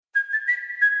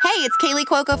Hey, it's Kaylee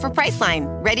Cuoco for Priceline.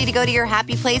 Ready to go to your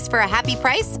happy place for a happy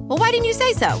price? Well, why didn't you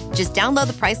say so? Just download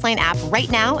the Priceline app right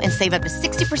now and save up to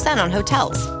 60% on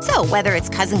hotels. So whether it's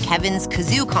Cousin Kevin's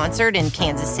Kazoo Concert in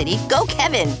Kansas City, go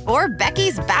Kevin, or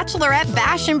Becky's Bachelorette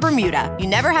Bash in Bermuda, you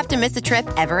never have to miss a trip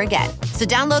ever again. So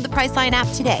download the Priceline app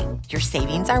today. Your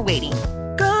savings are waiting.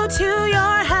 Go to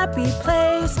your happy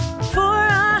place for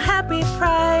a happy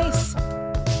price.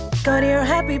 Go to your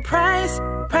happy price,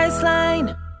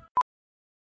 Priceline.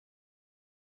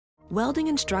 Welding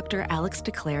instructor Alex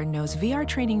DeClaire knows VR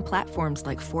training platforms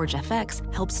like Forge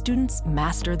FX help students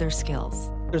master their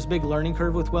skills. There's a big learning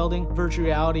curve with welding. Virtual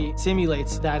reality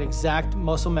simulates that exact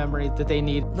muscle memory that they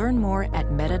need. Learn more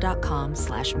at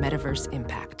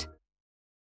meta.com/metaverseimpact.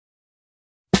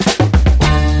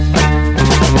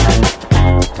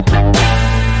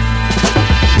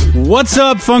 What's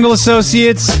up, fungal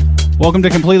associates? Welcome to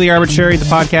Completely Arbitrary, the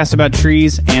podcast about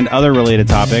trees and other related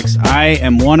topics. I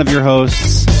am one of your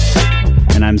hosts,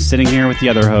 and I'm sitting here with the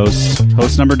other host,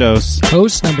 host number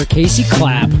Casey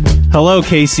Clapp. Hello,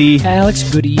 Casey. Alex,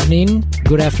 good evening,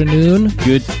 good afternoon.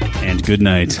 Good and good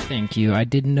night. Thank you. I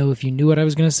didn't know if you knew what I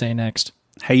was going to say next.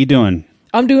 How you doing?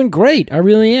 I'm doing great. I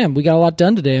really am. We got a lot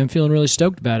done today. I'm feeling really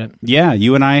stoked about it. Yeah,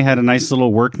 you and I had a nice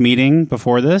little work meeting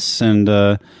before this, and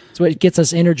it's what gets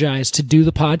us energized to do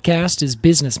the podcast is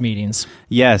business meetings.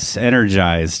 yes,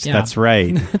 energized. Yeah. That's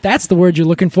right. That's the word you're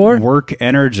looking for? Work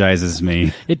energizes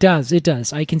me. It does. It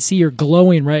does. I can see you're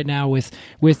glowing right now with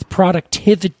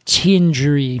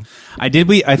productivity. I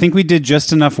think we did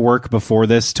just enough work before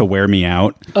this to wear me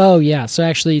out. Oh, yeah. So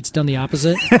actually, it's done the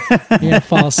opposite. You're going to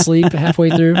fall asleep halfway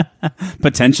through.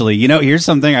 Potentially. You know, here's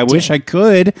something I wish I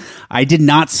could. I did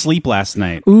not sleep last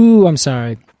night. Ooh, I'm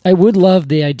sorry. I would love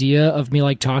the idea of me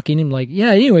like talking and like,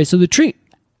 yeah, anyway, so the tree.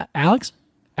 Alex,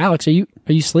 are you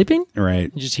sleeping?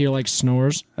 Right. You just hear like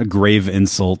snores. A grave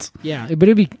insult. Yeah, but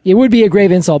it would be a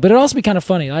grave insult, but it'd also be kind of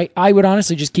funny. Like I would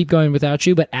honestly just keep going without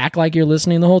you, but act like you're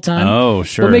listening the whole time. Oh,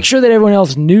 sure. But make sure that everyone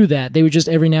else knew that. They would just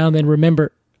every now and then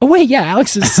remember, oh wait, yeah,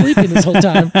 Alex is sleeping this whole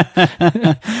time.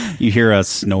 You hear a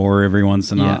snore every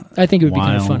once in a while. I think it would be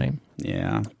kind of funny.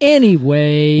 Yeah.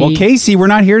 Anyway. Well, Casey, we're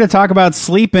not here to talk about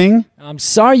sleeping. I'm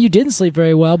sorry you didn't sleep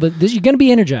very well, but you're going to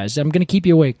be energized. I'm going to keep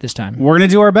you awake this time. We're going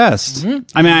to do our best.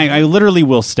 Mm-hmm. I mean, I literally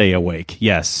will stay awake.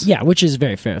 Yes. Yeah, which is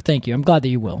very fair. Thank you. I'm glad that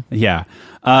you will. Yeah.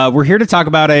 We're here to talk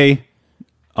about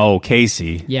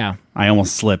Casey. Yeah. I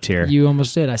almost slipped here. You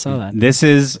almost did. I saw that. This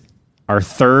is our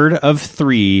third of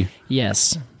 3.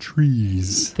 Yes.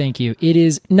 Trees. Thank you. It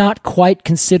is not quite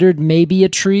considered maybe a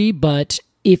tree, but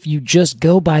if you just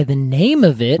go by the name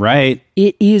of it, right,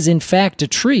 it is in fact a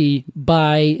tree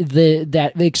by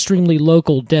that extremely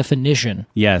local definition.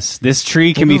 Yes, this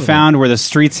tree can be found where the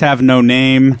streets have no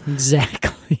name.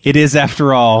 Exactly. It is,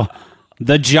 after all,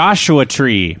 the Joshua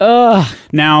tree.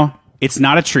 Now, it's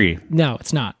not a tree. No,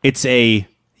 it's not. It's a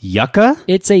yucca?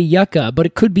 It's a yucca, but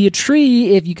it could be a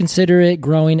tree if you consider it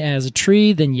growing as a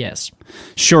tree, then yes.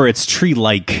 Sure, it's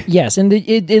tree-like. Yes, and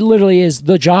it literally is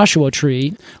the Joshua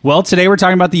tree. Well, today we're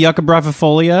talking about the Yucca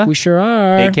brevifolia. We sure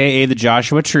are. A.k.a. the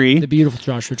Joshua tree. The beautiful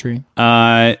Joshua tree.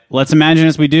 Let's imagine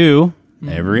as we do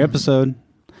every episode.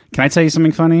 Can I tell you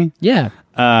something funny? Yeah.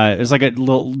 It's like a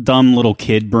dumb little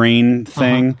kid brain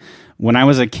thing. When I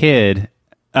was a kid,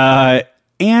 and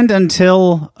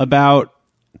until about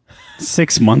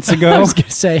 6 months ago. I was going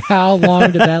to say, how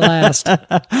long did that last?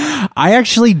 I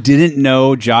actually didn't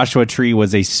know Joshua tree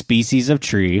was a species of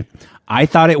tree. I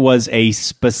thought it was a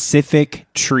specific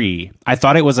tree. I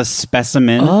thought it was a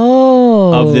specimen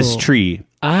of this tree.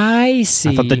 I see.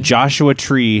 I thought the Joshua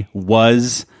tree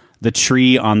was the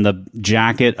tree on the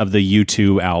jacket of the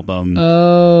U2 album.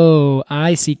 Oh,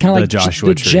 I see. Kind of like Joshua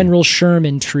the tree. General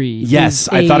Sherman tree. Yes,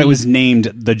 I thought it was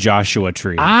named the Joshua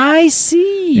tree. I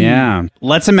see. Yeah.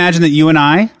 Let's imagine that you and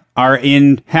I are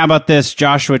in, how about this,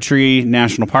 Joshua Tree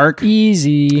National Park.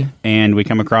 Easy. And we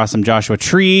come across some Joshua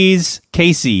trees.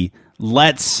 Casey,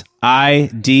 let's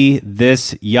ID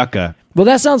this yucca. Well,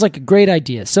 that sounds like a great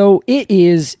idea. So it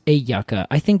is a yucca.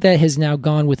 I think that has now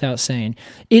gone without saying.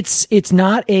 It's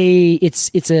not a it's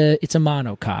a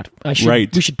monocot.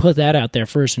 Right. We should put that out there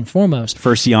first and foremost.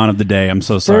 First yawn of the day. I'm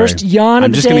so sorry. First yawn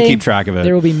of the day. I'm just going to keep track of it.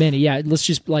 There will be many. Yeah, let's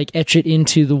just like etch it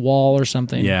into the wall or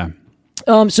something. Yeah.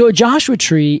 So a Joshua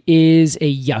tree is a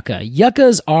yucca.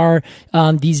 Yuccas are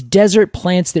these desert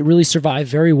plants that really survive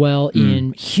very well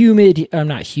in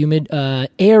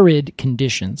arid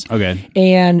conditions. Okay.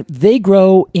 And they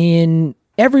grow in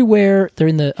everywhere. They're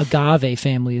in the agave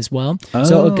family as well.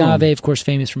 So agave, of course,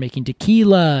 famous for making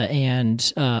tequila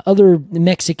and other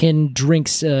Mexican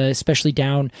drinks, especially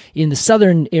down in the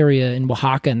southern area in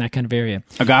Oaxaca and that kind of area.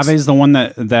 Agave is the one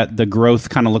that the growth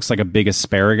kind of looks like a big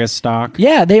asparagus stalk.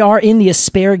 Yeah, they are in the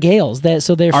asparagales.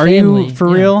 So they're family. Are you for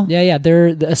real? Yeah.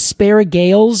 They're the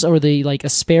asparagales, or the like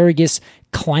asparagus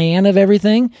clan of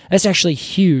everything. That's actually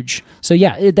huge. So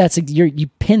yeah, you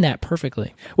pin that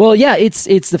perfectly. Well, yeah, it's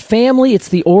the family, it's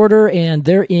the order, and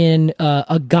they're in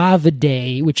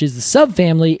Agavidae, which is the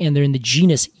subfamily, and they're in the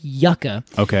genus Yucca.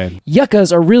 Okay.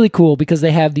 Yuccas are really cool because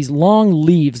they have these long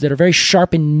leaves that are very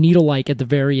sharp and needle-like at the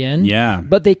very end. Yeah.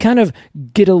 But they kind of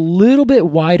get a little bit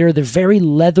wider. They're very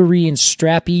leathery and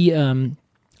strappy.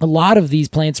 A lot of these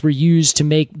plants were used to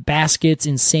make baskets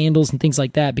and sandals and things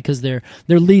like that because their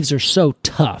leaves are so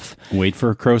tough. Wait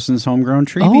for Croson's homegrown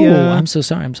trivia. Oh, I'm so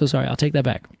sorry. I'll take that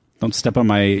back. Don't step on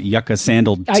my yucca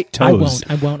sandaled toes.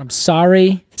 I won't. I'm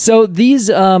sorry. So these,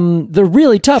 they're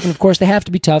really tough. And of course, they have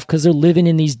to be tough because they're living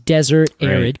in these desert,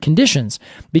 arid conditions.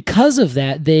 Because of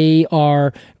that, they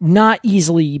are not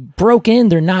easily broken.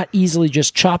 They're not easily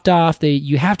just chopped off.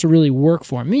 You have to really work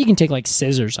for them. I mean, you can take like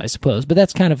scissors, I suppose, but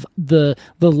that's kind of the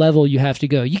level you have to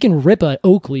go. You can rip an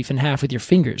oak leaf in half with your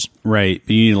fingers. Right.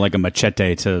 You need like a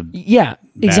machete to bash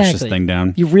this thing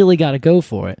down. You really got to go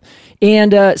for it.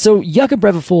 And so Yucca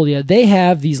brevifolia, they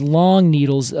have these long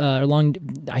needles,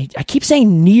 I keep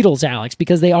saying needles, Alex,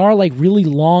 because they are like really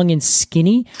long and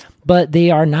skinny, but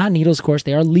they are not needles, of course.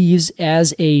 They are leaves.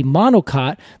 As a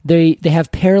monocot, they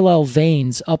have parallel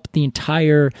veins up the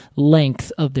entire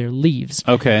length of their leaves.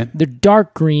 Okay. They're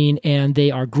dark green, and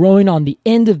they are growing on the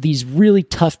end of these really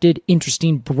tufted,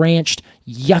 interesting, branched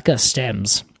yucca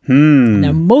stems.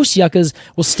 Now, most yuccas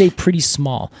will stay pretty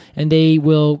small, and they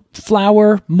will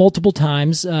flower multiple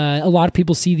times. A lot of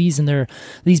people see these, and they're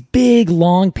these big,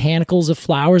 long panicles of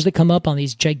flowers that come up on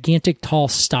these gigantic, tall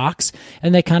stalks,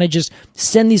 and they kind of just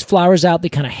send these flowers out. They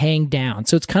kind of hang down.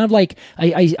 So it's kind of like,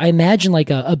 I imagine like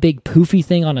a big poofy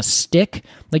thing on a stick.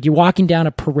 Like you're walking down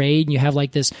a parade, and you have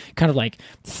like this kind of like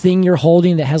thing you're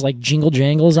holding that has like jingle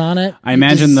jangles on it. I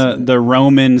imagine the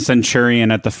Roman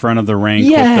centurion at the front of the rank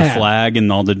with the flag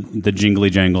and all the jingly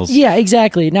jangles. Yeah,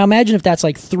 exactly. Now imagine if that's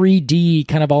like 3D,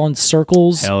 kind of all in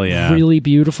circles. Hell yeah. Really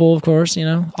beautiful, of course,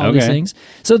 all these things.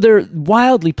 So they're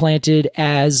wildly planted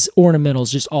as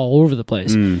ornamentals just all over the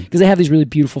place because they have these really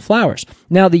beautiful flowers.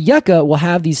 Now the yucca will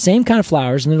have these same kind of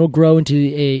flowers, and it'll grow into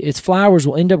its flowers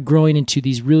will end up growing into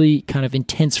these really kind of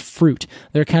intense fruit.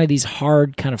 They're kind of these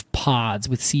hard kind of pods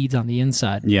with seeds on the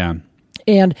inside. Yeah.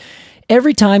 And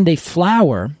every time they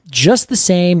flower, just the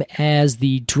same as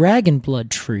the dragon blood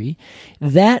tree,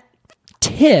 that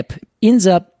tip ends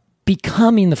up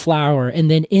becoming the flower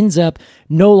and then ends up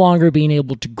no longer being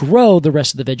able to grow the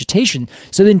rest of the vegetation.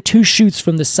 So then two shoots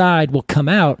from the side will come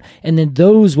out, and then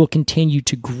those will continue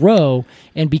to grow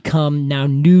and become now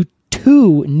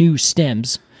two new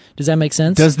stems. Does that make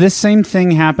sense? Does this same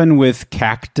thing happen with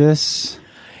cactus?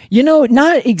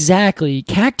 Not exactly.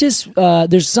 Cactus,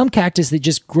 there's some cactus that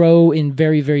just grow in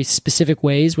very, very specific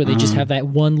ways where they just have that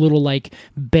one little like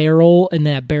barrel, and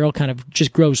that barrel kind of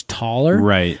just grows taller.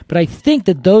 Right. But I think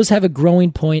that those have a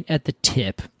growing point at the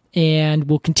tip and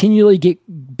will continually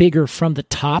get bigger from the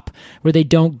top where they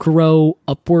don't grow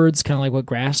upwards, kind of like what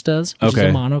grass does, which is a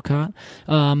monocot.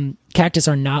 Cactus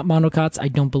are not monocots, I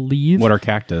don't believe. What are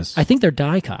cactus? I think they're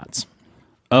dicots.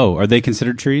 Oh, are they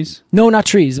considered trees? No, not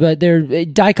trees, but they're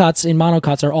dicots and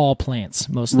monocots are all plants,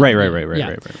 mostly.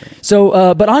 Right.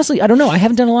 So, but honestly, I don't know. I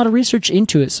haven't done a lot of research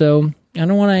into it, so I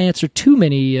don't want to answer too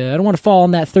many. I don't want to fall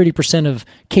on that 30% of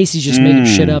Casey's just making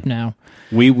shit up now.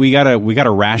 We gotta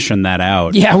ration that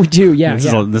out. Yeah, we do. Yeah,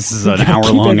 this is an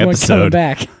hour-long episode.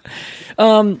 Back.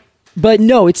 But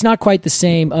no, it's not quite the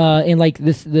same. In like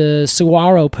the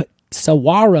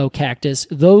saguaro cactus,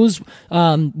 those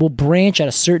will branch at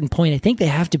a certain point. I think they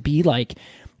have to be like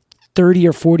 30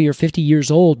 or 40 or 50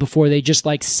 years old before they just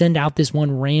like send out this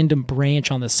one random branch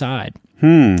on the side.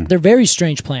 They're very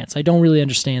strange plants. I don't really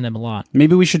understand them a lot.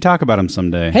 Maybe we should talk about them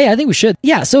someday. Hey, I think we should.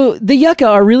 Yeah, so the yucca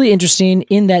are really interesting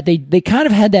in that they kind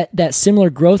of had that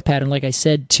similar growth pattern, like I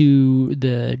said, to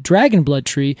the dragon blood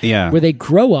tree, where they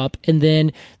grow up and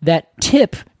then that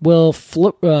tip will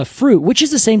fruit, which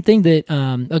is the same thing that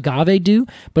agave do,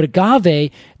 but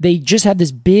agave, they just have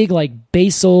this big like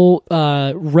basal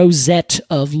rosette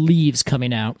of leaves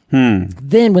coming out.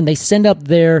 Then when they send up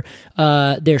their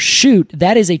shoot,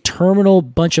 that is a terminal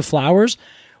bunch of flowers.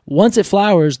 Once it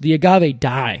flowers, the agave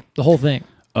die, the whole thing.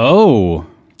 Oh.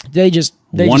 They just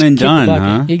They One just and kick the done, bucket.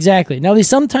 huh? Exactly. Now they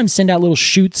sometimes send out little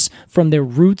shoots from their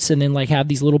roots, and then like have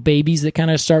these little babies that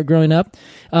kind of start growing up,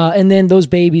 and then those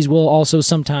babies will also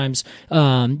sometimes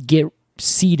get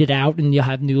seeded out, and you'll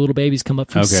have new little babies come up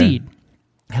from seed.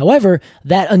 However,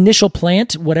 that initial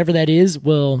plant, whatever that is,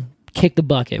 will kick the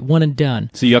bucket. One and done.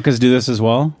 So yuccas do this as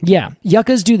well? Yeah,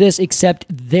 yuccas do this, except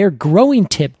their growing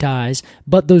tip dies,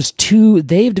 but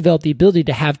they've developed the ability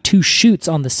to have 2 shoots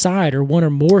on the side, or 1 or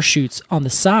more shoots on the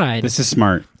side. This is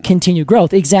smart. Continue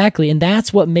growth. Exactly. And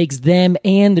that's what makes them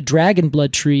and the dragon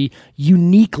blood tree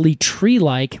uniquely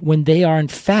tree-like, when they are in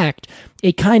fact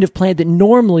a kind of plant that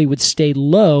normally would stay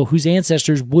low, whose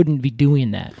ancestors wouldn't be doing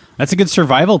that. That's a good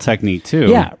survival technique too.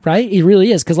 Yeah, right? It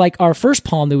really is. Because like our first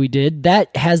palm that we did,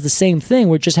 that has the same thing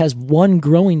where it just has 1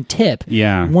 growing tip.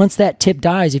 Yeah. Once that tip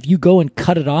dies, if you go and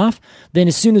cut it off, then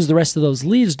as soon as the rest of those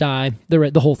leaves die,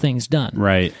 the whole thing's done.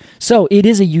 Right. So it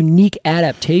is a unique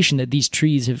adaptation that these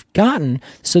trees have gotten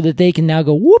so that they can now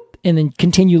go whoop and then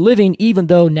continue living, even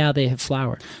though now they have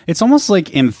flowered. It's almost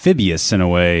like amphibious in a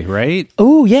way, right?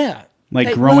 Oh, yeah.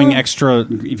 Like growing extra.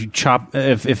 If you chop,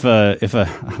 if I was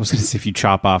going to say if you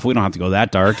chop off, we don't have to go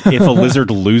that dark. If a lizard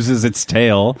loses its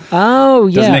tail,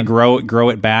 doesn't it grow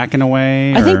it back in a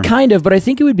way? I think kind of, but I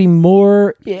think it would be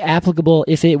more applicable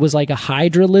if it was like a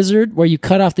hydra lizard, where you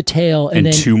cut off the tail and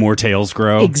then 2 more tails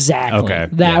grow. Exactly. Okay.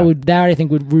 That I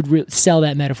think would sell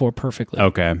that metaphor perfectly.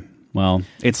 Okay. Well,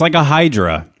 it's like a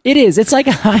hydra. It is. It's like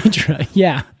a hydra.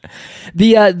 Yeah.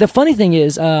 The funny thing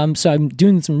is, so I'm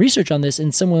doing some research on this,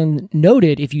 and someone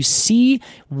noted if you see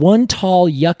one tall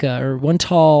yucca or one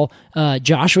tall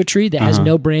Joshua tree that has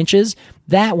no branches,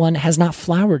 that one has not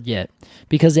flowered yet,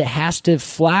 because it has to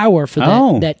flower for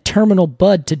that terminal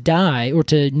bud to die or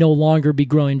to no longer be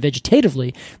growing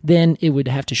vegetatively. Then it would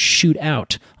have to shoot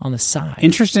out on the side.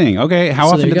 Interesting. Okay. How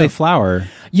often do they flower?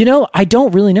 I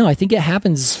don't really know. I think it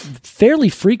happens fairly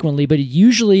frequently, but it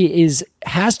usually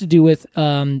has to do with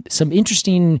some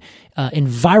interesting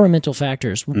environmental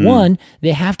factors. One,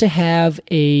 they have to have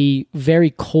a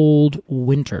very cold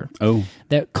winter. Oh.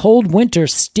 That cold winter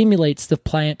stimulates the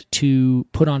plant to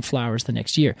put on flowers the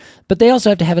next year. But they also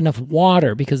have to have enough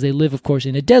water, because they live, of course,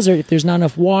 in a desert. If there's not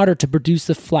enough water to produce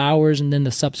the flowers and then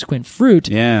the subsequent fruit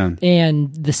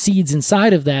and the seeds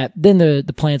inside of that, then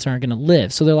the plants aren't going to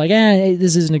live. So they're like,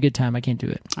 this isn't a good time. I can't do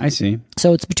it. I see.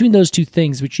 So it's between those 2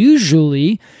 things, which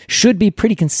usually should be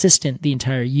pretty consistent the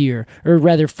entire year, or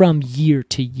rather from year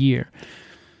to year.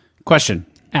 Question.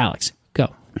 Alex,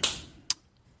 go.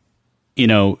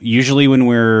 Usually when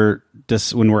we're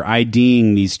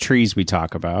IDing these trees we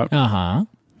talk about,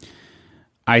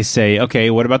 I say, okay,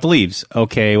 what about the leaves?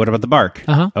 Okay, what about the bark?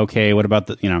 Okay, what about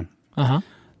the,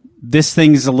 This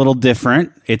thing's a little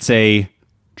different. It's a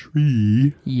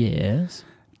tree. Yes.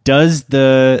 Does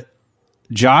the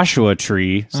Joshua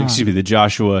tree, the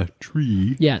Joshua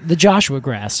tree. Yeah, the Joshua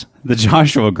grass. The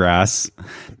Joshua grass.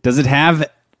 Does it have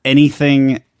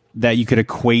anything that you could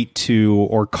equate to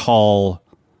or call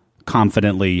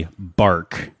confidently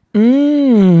bark?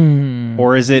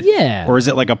 Or is it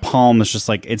like a palm that's just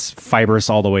like it's fibrous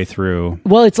all the way through?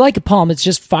 Well, it's like a palm. It's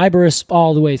just fibrous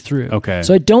all the way through. Okay.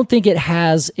 So I don't think it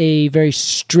has a very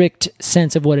strict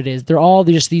sense of what it is. They're all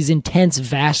just these intense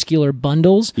vascular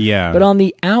bundles. Yeah. But on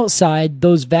the outside,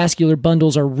 those vascular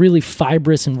bundles are really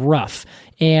fibrous and rough.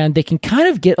 And they can kind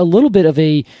of get a little bit of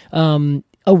a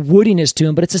woodiness to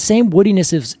them, but it's the same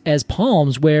woodiness as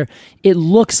palms, where it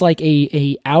looks like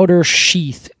a outer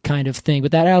sheath kind of thing,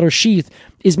 but that outer sheath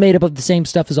is made up of the same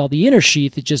stuff as all the inner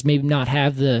sheath. It just may not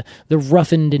have the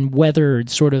roughened and weathered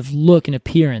sort of look and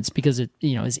appearance, because it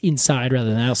is inside rather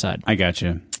than outside. I got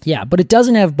you. Yeah, but it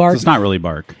doesn't have bark. So it's not really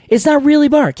bark. It's not really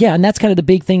bark, yeah, and that's kind of the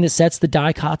big thing that sets the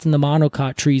dicots and the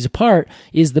monocot trees apart,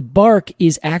 is the bark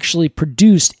is actually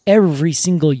produced every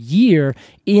single year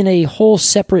in a whole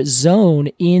separate zone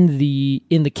in the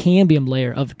cambium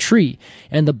layer of a tree.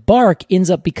 And the bark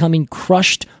ends up becoming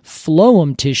crushed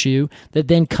phloem tissue that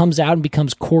then comes out and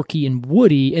becomes corky and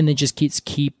woody, and then just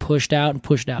keep pushed out and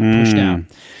pushed out and pushed out.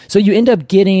 So you end up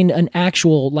getting an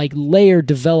actual layer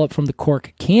developed from the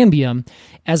cork cambium,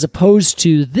 as opposed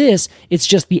to this, it's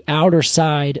just the outer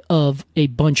side of a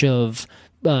bunch of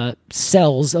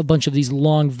cells, a bunch of these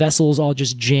long vessels all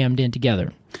just jammed in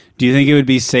together. Do you think it would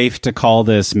be safe to call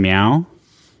this meow?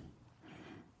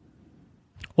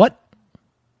 What?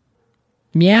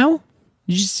 Meow?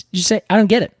 You say, I don't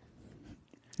get it.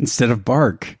 Instead of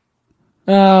bark.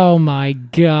 Oh my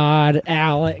God,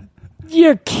 Alec.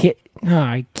 You're kidding. Oh,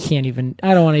 I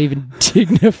don't want to even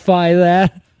dignify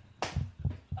that.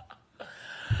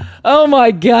 Oh my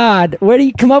God. Where do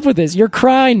you come up with this? You're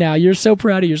crying now. You're so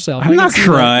proud of yourself. I'm not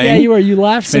crying. Yeah, you are. You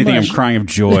laughed so much. I think I'm crying of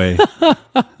joy.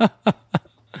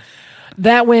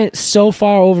 That went so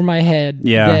far over my head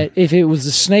Yeah. that if it was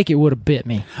a snake, it would have bit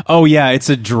me. Oh, yeah, it's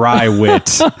a dry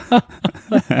wit.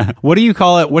 What do you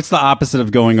call it? What's the opposite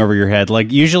of going over your head?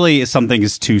 Like, usually if something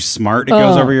is too smart, it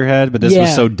goes over your head, but this was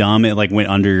yeah. so dumb, it like went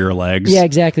under your legs. Yeah,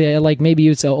 exactly. Like maybe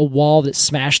it's a wall that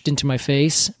smashed into my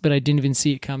face, but I didn't even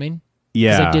see it coming.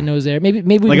 Yeah. Because I didn't know it was there. Maybe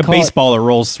we Like can a call baseball that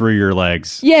rolls through your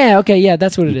legs. Yeah, okay, yeah,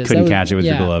 that's what it is. Couldn't That was- catch it with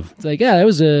your glove. It's like, yeah, it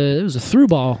was a through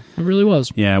ball. It really was.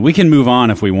 Yeah, we can move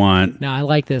on if we want. No, I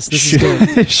like this. This is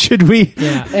good. Should we?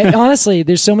 Yeah. And honestly,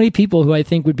 there's so many people who I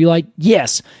think would be like,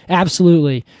 yes,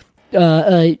 absolutely.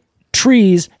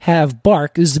 Trees have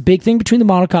bark. This is a big thing between the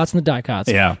monocots and the dicots.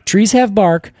 Yeah. Trees have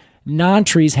bark.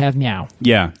 Non-trees have meow.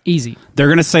 Yeah. Easy. They're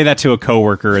going to say that to a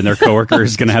coworker, and their coworker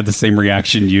is going to have the same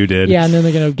reaction you did. Yeah, and then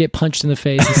they're going to get punched in the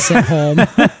face and sent home.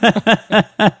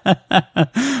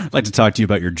 I'd like to talk to you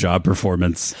about your job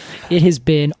performance. It has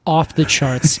been off the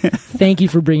charts. Thank you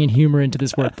for bringing humor into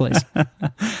this workplace.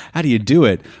 How do you do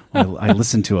it? Well, I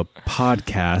listened to a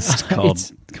podcast called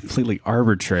Completely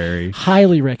Arbitrary.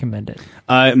 Highly recommend it.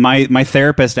 My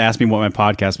therapist asked me what my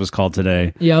podcast was called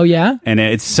today. Oh, yeah? And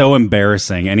it's so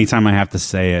embarrassing. Anytime I have to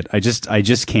say it, I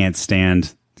just can't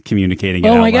stand communicating it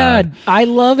Oh out my loud. God. I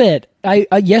love it.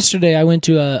 Yesterday I went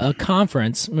to a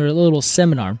conference or a little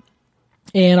seminar.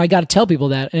 And I got to tell people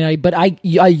that. But I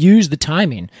used the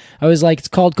timing. I was like, it's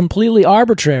called Completely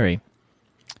Arbitrary.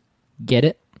 Get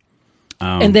it?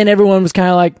 And then everyone was kind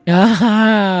of like,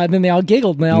 ah, and then they all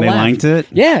giggled and they all And they laughed. liked it?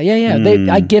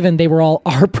 Yeah. Given they were all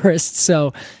arborists,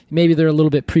 so maybe they're a little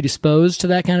bit predisposed to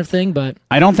that kind of thing. But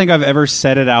I don't think I've ever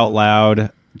said it out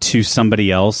loud to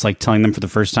somebody else, like telling them for the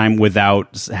first time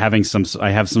without having I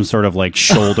have some sort of like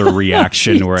shoulder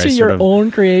reaction where to I your sort of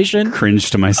own creation. cringe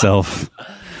to myself.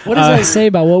 What does that say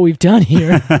about what we've done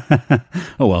here?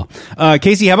 Oh, well.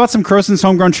 Casey, how about some Croson's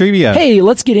Homegrown Trivia? Hey,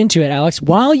 let's get into it, Alex.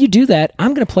 While you do that,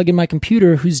 I'm going to plug in my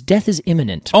computer whose death is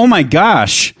imminent. Oh, my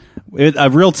gosh. A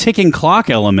real ticking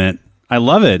clock element. I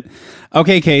love it.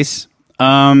 Okay, Case.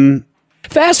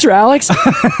 Faster, Alex.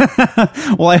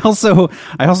 Well, I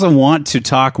also want to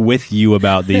talk with you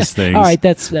about these things. All right,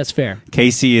 that's fair.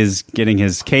 Casey is getting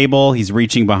his cable. He's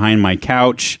reaching behind my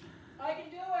couch.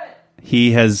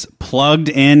 He has plugged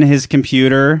in his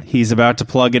computer. He's about to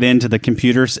plug it into the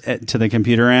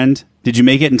computer end. Did you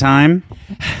make it in time?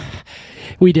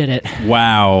 We did it.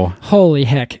 Wow. Holy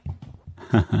heck.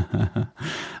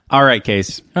 All right,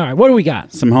 Case. All right, what do we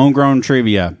got? Some homegrown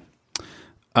trivia.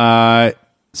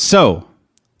 So,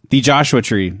 the Joshua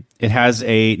tree, it has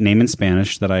a name in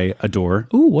Spanish that I adore.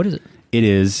 Ooh, what is it? It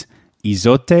is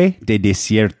Izote de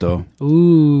Desierto,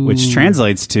 Ooh. which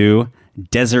translates to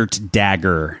Desert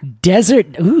Dagger.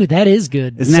 Desert. Ooh, that is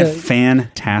good. Isn't that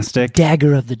fantastic?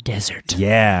 Dagger of the desert.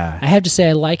 Yeah. I have to say,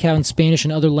 I like how in Spanish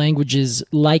and other languages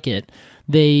like it,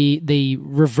 they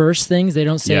reverse things. They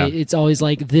don't say it's always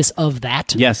like this of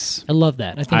that. Yes. I love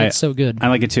that. I think it's so good. I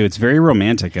like it too. It's very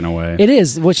romantic in a way. It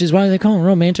is, which is why they call them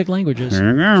romantic languages.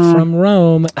 From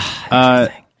Rome.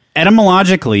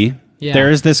 Etymologically, Yeah. there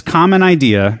is this common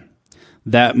idea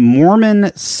that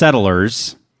Mormon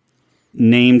settlers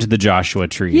named the Joshua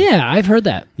tree. Yeah, I've heard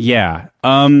that. Yeah.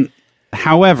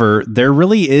 However, there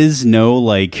really is no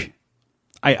like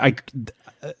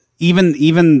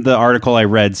even the article I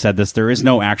read said this, there is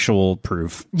no actual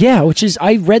proof. Yeah, which is,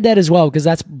 I read that as well because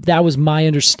that was my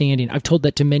understanding. I've told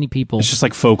that to many people. It's just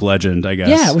like folk legend, I guess.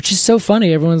 Yeah, which is so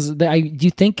funny. Do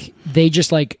you think they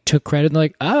just like took credit and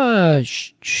like,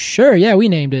 sure, yeah, we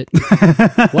named it.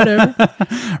 Whatever.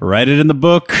 Write it in the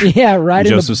book. Yeah, right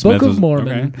in the Joseph Book Smith of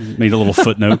Mormon. okay. Made a little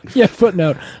footnote. Yeah,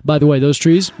 footnote. By the way, those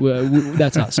trees,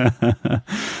 that's us.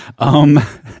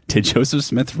 Did Joseph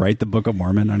Smith write the Book of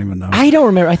Mormon? I don't even know. I don't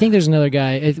remember. I think there's another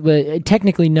guy. But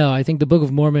technically, no. I think the Book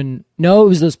of Mormon. No, it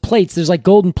was those plates. There's like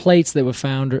golden plates that were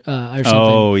found or something.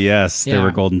 Oh, yes. There Yeah.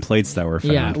 were golden plates that were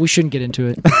found. Yeah, we shouldn't get into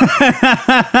it.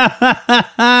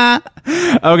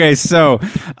 Okay, so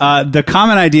the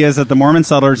common idea is that the Mormon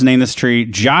settlers named this tree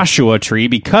Joshua tree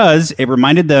because it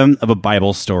reminded them of a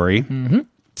Bible story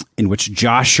in which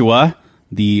Joshua,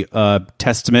 the Old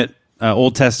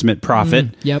Testament prophet,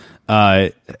 Yep.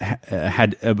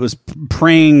 was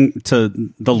praying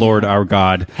to the Lord our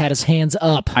God. Had his hands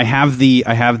up. I have the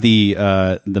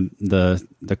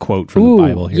quote from the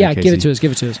Bible here. Yeah, Casey.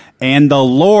 give it to us. And the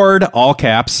Lord, all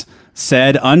caps,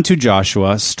 said unto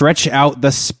Joshua, stretch out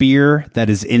the spear that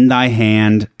is in thy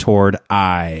hand toward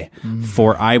I,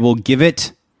 for I will give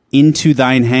it into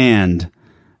thine hand.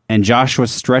 And Joshua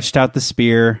stretched out the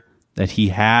spear that he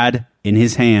had in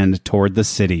his hand toward the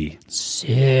city.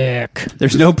 Sick.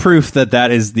 There's no proof that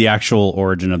is the actual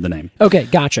origin of the name. Okay,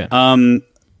 gotcha.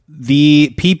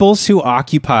 The peoples who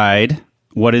occupied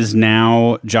what is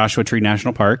now Joshua Tree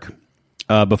National Park.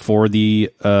 Before the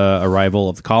arrival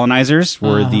of the colonizers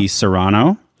were the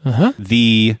Serrano,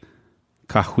 the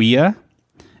Cahuilla,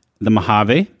 the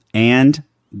Mojave, and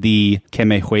the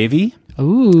Kemehuevi.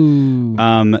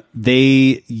 Ooh.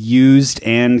 They used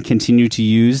and continue to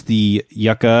use the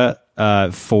yucca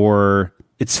for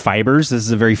its fibers. This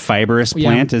is a very fibrous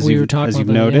plant, as you've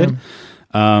noted.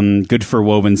 Good for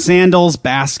woven sandals,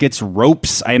 baskets,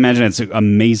 ropes. I imagine it's an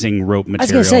amazing rope material. I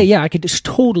was going to say, yeah, I could just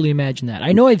totally imagine that.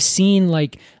 I know I've seen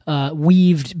like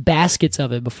weaved baskets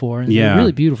of it before, and they're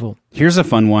really beautiful. Here's a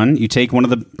fun one. You take one of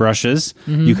the brushes,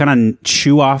 you kind of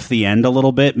chew off the end a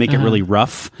little bit, make it really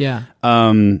rough. Yeah.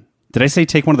 Did I say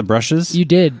take one of the brushes? You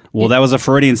did. Well, that was a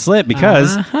Freudian slip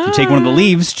because if you take one of the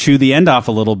leaves, chew the end off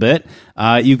a little bit,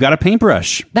 you've got a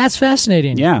paintbrush. That's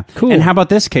fascinating. Yeah. Cool. And how about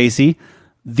this, Casey?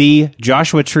 The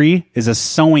Joshua tree is a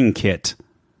sewing kit.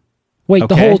 Wait,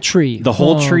 the whole tree? The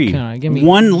whole tree. Okay.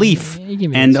 One leaf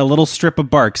and a little strip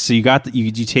of bark. So you got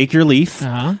you take your leaf.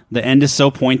 The end is so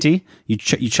pointy. You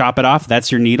chop it off.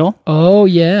 That's your needle. Oh,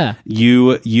 yeah.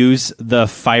 You use the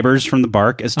fibers from the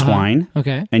bark as twine.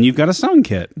 Okay. And you've got a sewing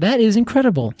kit. That is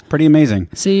incredible. Pretty amazing.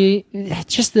 See,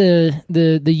 just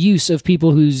the use of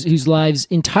people whose lives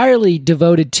entirely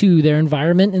devoted to their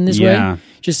environment in this way.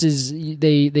 Just as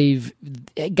they've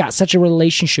got such a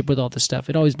relationship with all this stuff.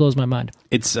 It always blows my mind.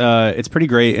 It's pretty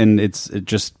great, and it's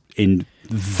just in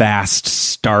vast,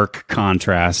 stark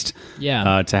contrast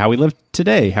to how we live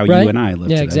today, how you and I live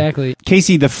today. Yeah, exactly.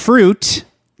 Casey, the fruit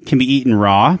can be eaten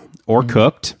raw or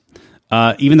cooked.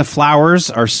 Even the flowers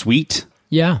are sweet.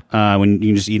 Yeah. When you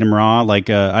can just eat them raw. Like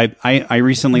I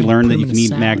recently learned that you can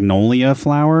eat magnolia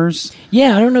flowers.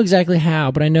 Yeah, I don't know exactly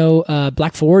how, but I know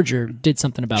Black Forager did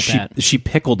something about that. She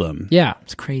pickled them. Yeah,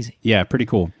 it's crazy. Yeah, pretty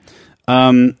cool.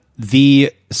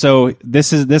 So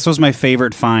this was my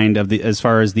favorite find of the as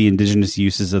far as the indigenous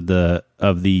uses of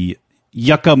the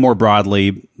yucca more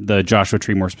broadly, the Joshua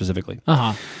tree more specifically.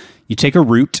 You take a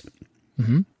root,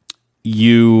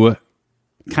 you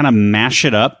kind of mash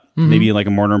it up. Maybe like a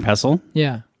mortar and pestle.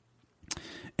 Yeah.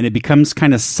 And it becomes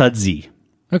kind of sudsy.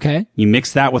 Okay. You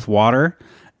mix that with water,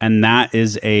 and that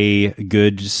is a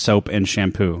good soap and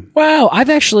shampoo. Wow. I've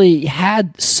actually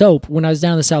had soap when I was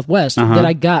down in the Southwest that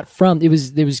I got from, it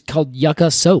was called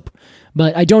yucca soap.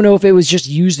 But I don't know if it was just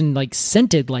used and like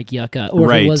scented like yucca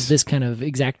or if it was this kind of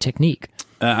exact technique.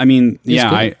 I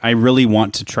really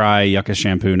want to try yucca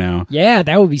shampoo now. Yeah,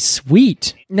 that would be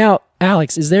sweet. Now,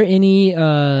 Alex, is there any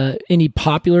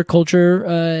popular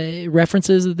culture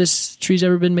references that this tree's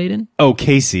ever been made in? Oh,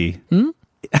 Casey.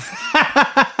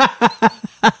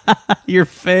 Your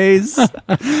face.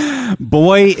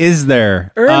 Boy, is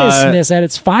there. Earnestness at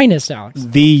its finest, Alex.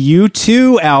 The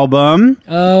U2 album.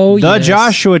 Oh, The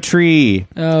Joshua Tree.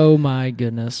 Oh, my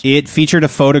goodness. It featured a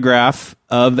photograph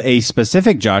of a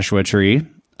specific Joshua tree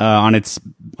on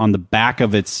the back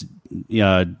of its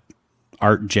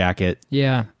art jacket.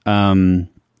 Yeah.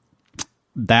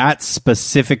 That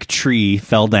specific tree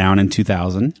fell down in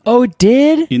 2000. Oh, it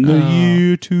did? In the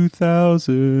year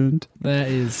 2000. That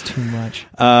is too much.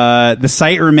 The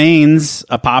site remains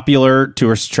a popular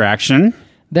tourist attraction.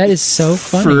 That is so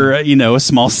funny. For, a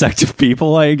small sect of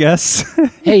people, I guess.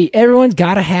 Hey, everyone's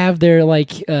got to have their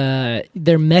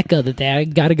mecca that they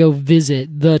got to go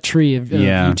visit, the tree of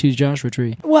U2's Joshua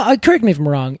Tree. Well, correct me if I'm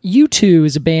wrong. U2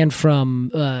 is a band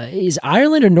from, is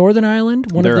Ireland or Northern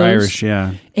Ireland? They're Irish,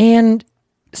 yeah. And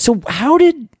so how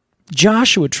did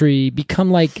Joshua Tree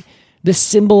become like the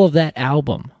symbol of that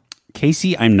album?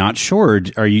 Casey, I'm not sure.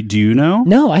 Do you know?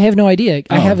 No, I have no idea.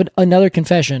 I have another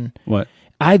confession. What?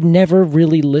 I've never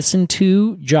really listened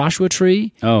to Joshua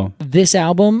Tree. Oh. This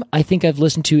album, I think I've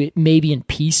listened to it maybe in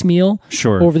piecemeal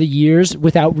over the years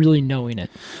without really knowing it.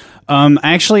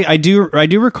 Actually, I do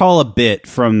recall a bit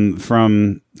from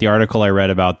the article I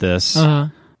read about this.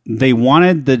 They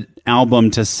wanted the album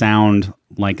to sound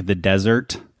like the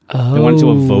desert. They wanted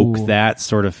to evoke that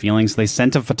sort of feeling. So they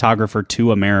sent a photographer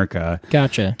to America.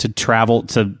 Gotcha. To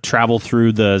travel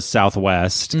through the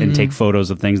Southwest and take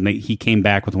photos of things. And he came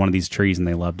back with one of these trees and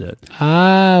they loved it.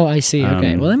 Oh, I see.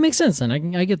 Okay. Well, that makes sense then.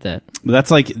 I get that. But that's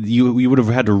like, you would have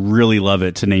had to really love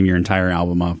it to name your entire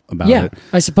album about it. Yeah,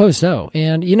 I suppose so.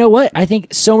 And you know what? I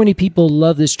think so many people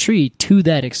love this tree to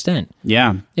that extent.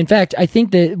 Yeah. In fact, I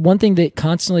think that one thing that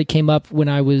constantly came up when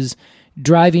I was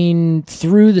driving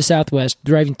through the Southwest,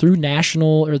 driving through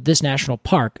this national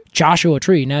park, Joshua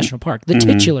Tree National Park, the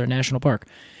titular national park.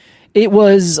 It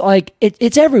was like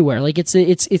it's everywhere. Like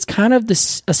it's kind of a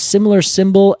similar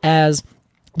symbol as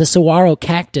the saguaro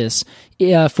cactus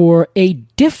for a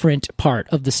different part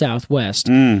of the Southwest.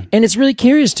 And it's really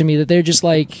curious to me that they're just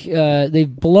like,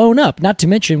 they've blown up, not to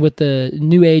mention with the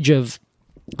new age of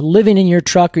living in your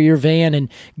truck or your van and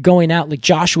going out. Like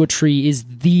Joshua Tree is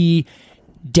the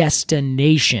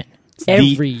destination.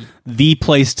 The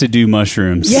place to do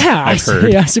mushrooms. Yeah, I've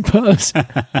heard. I suppose.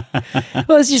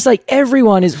 Well, it's just like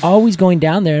everyone is always going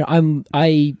down there. I'm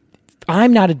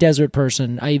not a desert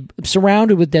person. I'm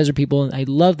surrounded with desert people, and I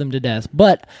love them to death.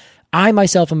 But I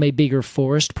myself am a bigger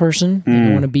forest person.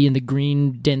 I want to be in the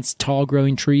green, dense, tall,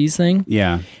 growing trees thing.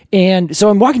 Yeah. And so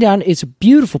I'm walking down. It's a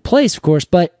beautiful place, of course,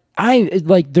 but I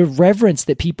like the reverence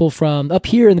that people from up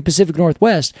here in the Pacific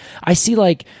Northwest, I see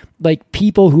like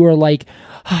people who are like,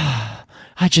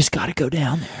 I just got to go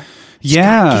down there.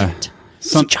 Yeah.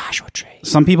 Some Joshua Tree.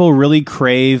 Some people really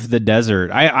crave the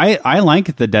desert. I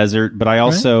like the desert, but I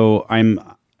also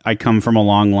I come from a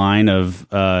long line of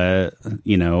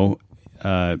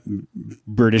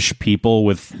British people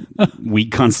with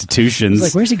weak constitutions.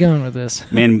 Like, where's he going with this?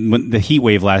 Man, the heat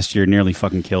wave last year nearly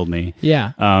fucking killed me.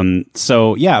 Yeah.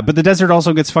 So yeah, but the desert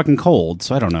also gets fucking cold.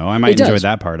 So I don't know. I might enjoy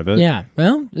that part of it. Yeah.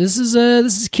 Well, this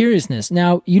is curiousness.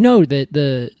 Now you know that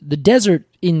the desert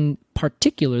in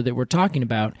particular that we're talking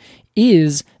about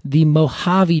is the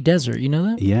Mojave Desert. You know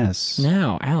that? Yes.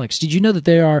 Now, Alex, did you know that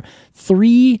there are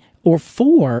 3 or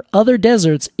 4 other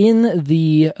deserts in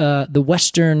the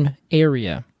western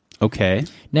area? Okay.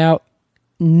 Now,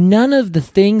 none of the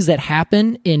things that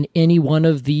happen in any one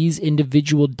of these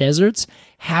individual deserts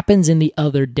happens in the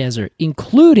other desert,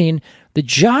 including the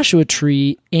Joshua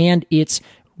Tree and its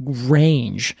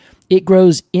range. It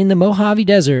grows in the Mojave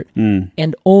Desert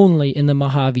and only in the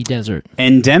Mojave Desert.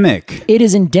 Endemic. It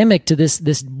is endemic to this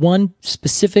one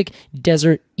specific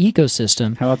desert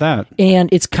ecosystem. How about that? And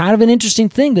it's kind of an interesting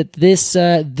thing that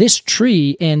this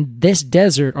tree and this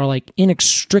desert are like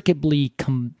inextricably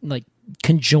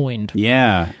conjoined.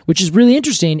 Yeah. Which is really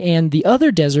interesting. And the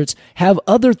other deserts have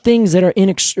other things that are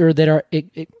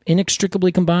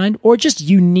inextricably combined or just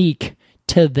unique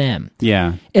to them.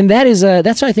 Yeah. And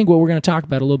that's I think what we're going to talk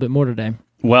about a little bit more today.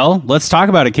 Well, let's talk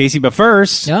about it, Casey. But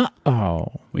first,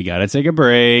 we got to take a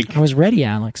break. I was ready,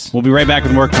 Alex. We'll be right back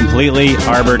with more Completely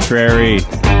Arbitrary.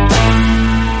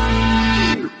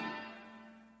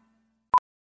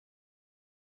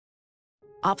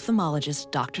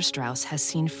 Ophthalmologist Dr. Strauss has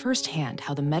seen firsthand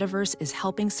how the metaverse is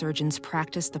helping surgeons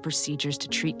practice the procedures to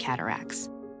treat cataracts.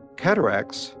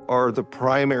 Cataracts are the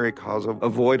primary cause of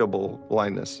avoidable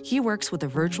blindness. He works with a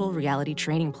virtual reality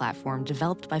training platform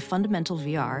developed by Fundamental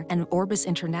VR and Orbis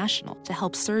International to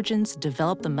help surgeons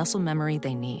develop the muscle memory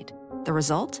they need. The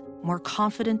result? More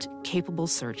confident, capable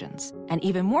surgeons. And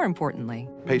even more importantly,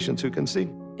 patients who can see.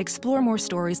 Explore more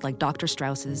stories like Dr.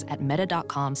 Strauss's at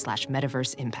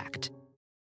meta.com/metaverseimpact.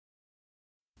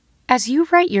 As you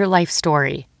write your life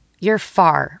story, you're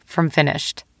far from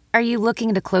finished. Are you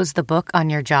looking to close the book on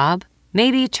your job?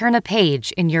 Maybe turn a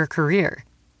page in your career?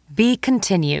 Be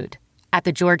continued at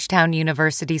the Georgetown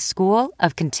University School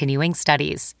of Continuing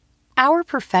Studies. Our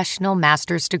professional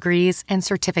master's degrees and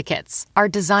certificates are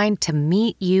designed to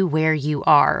meet you where you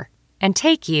are and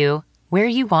take you where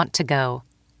you want to go.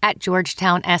 At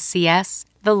Georgetown SCS,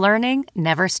 the learning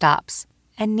never stops,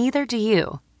 and neither do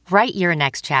you. Write your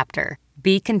next chapter.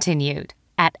 Be continued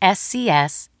at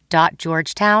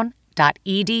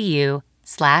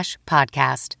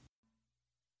scs.georgetown.edu/podcast.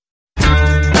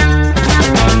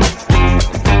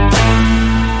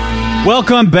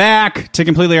 Welcome back to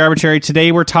Completely Arbitrary.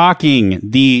 Today we're talking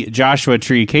the Joshua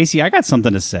Tree. Casey, I got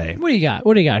something to say. What do you got?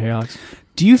 What do you got here, Alex?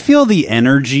 Do you feel the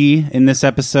energy in this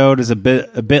episode is a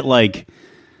bit like,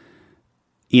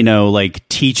 you know, like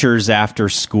teachers after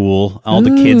school? All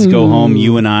the kids go home.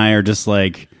 You and I are just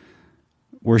like,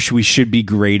 we should be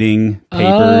grading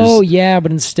papers. Oh, yeah,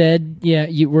 but instead,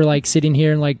 we're like sitting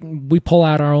here and like we pull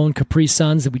out our own Capri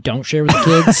Suns that we don't share with the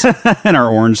kids. And our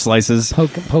orange slices.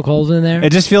 Poke holes in there.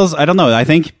 It just feels, I don't know, I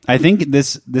think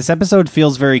this episode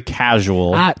feels very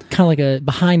casual. Kind of like a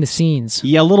behind the scenes.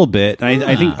 Yeah, a little bit.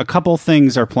 I think a couple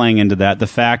things are playing into that. The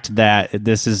fact that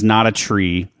this is not a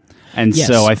tree. And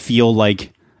so I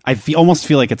almost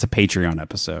feel like it's a Patreon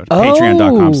episode.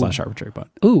 Patreon.com/arbitrary.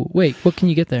 Ooh, wait, what can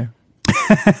you get there?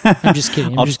 I'm just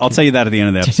kidding. I'll tell you that at the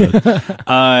end of the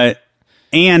episode.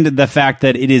 And the fact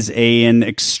that it is an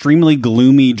extremely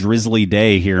gloomy, drizzly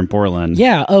day here in Portland.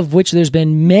 Yeah, of which there's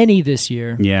been many this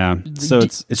year. Yeah, so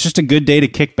it's just a good day to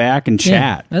kick back and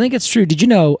chat. Yeah, I think it's true. Did you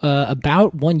know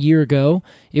about 1 year ago,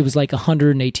 it was like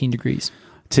 118 degrees?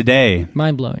 Today.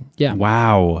 Mind-blowing. Yeah.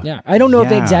 Wow. Yeah, I don't know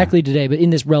if exactly today, but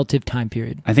in this relative time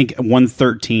period. I think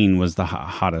 113 was the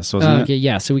hottest, wasn't it? Okay,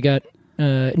 yeah, so we got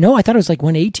No, I thought it was like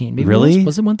 118. Maybe Really?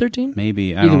 Was it 113?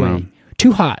 Maybe. I Either don't way, know.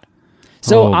 too hot.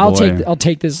 So Oh, I'll boy.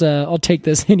 take this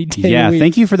any day. Yeah, of the week.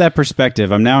 thank you for that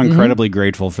perspective. I'm now incredibly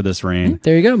grateful for this rain.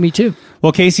 There you go. Me too.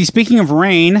 Well, Casey, speaking of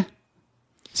rain,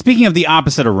 speaking of the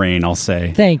opposite of rain, I'll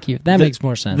say. Thank you. That makes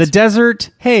more sense. The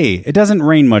desert, hey, it doesn't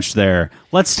rain much there.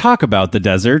 Let's talk about the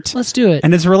desert. Let's do it.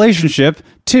 And its relationship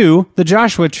to the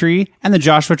Joshua Tree and the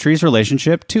Joshua Tree's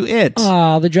relationship to it.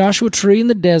 Ah, the Joshua Tree in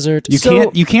the desert.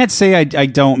 You can't say I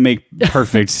don't make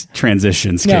perfect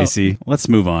transitions, No. Casey. Let's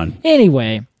move on.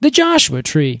 Anyway, the Joshua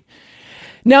Tree.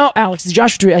 Now, Alex, the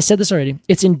Joshua Tree, I said this already,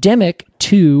 it's endemic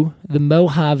to the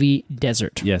Mojave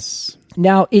Desert. Yes.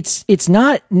 Now, it's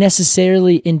not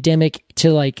necessarily endemic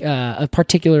to like a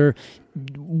particular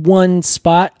one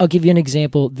spot. I'll give you an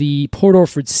example. The Port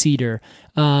Orford cedar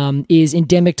is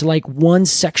endemic to like one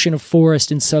section of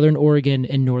forest in southern Oregon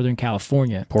and northern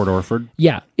California. Port Orford?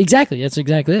 Yeah, exactly. That's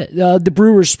exactly it. The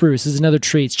brewer's spruce is another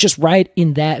tree. It's just right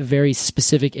in that very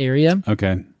specific area.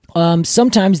 Okay.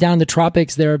 Sometimes down in the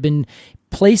tropics, there have been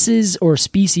places or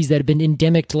species that have been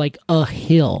endemic to like a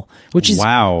hill, which is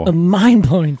Wow. a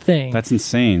mind-blowing thing. That's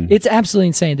insane. It's absolutely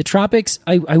insane. The tropics,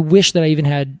 I wish that I even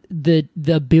had the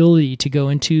ability to go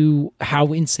into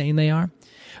how insane they are.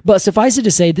 But suffice it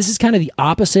to say, this is kind of the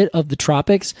opposite of the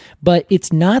tropics, but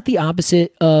it's not the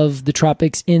opposite of the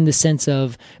tropics in the sense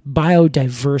of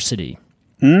biodiversity.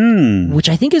 Which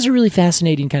I think is a really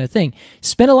fascinating kind of thing.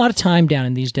 Spent a lot of time down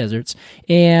in these deserts,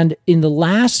 and in the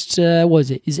last,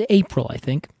 is April, I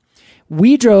think,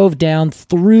 we drove down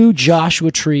through Joshua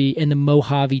Tree in the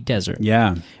Mojave Desert.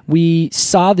 Yeah. We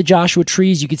saw the Joshua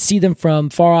trees. You could see them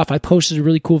from far off. I posted a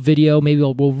really cool video. Maybe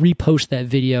we'll repost that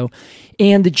video.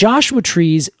 And the Joshua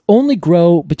trees only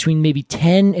grow between maybe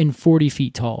 10 and 40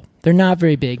 feet tall. They're not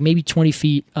very big, maybe 20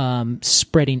 feet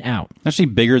spreading out. Actually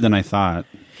bigger than I thought.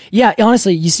 Yeah,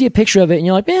 honestly, you see a picture of it and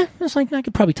you're like, it's like I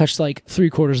could probably touch like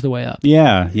 3/4 of the way up.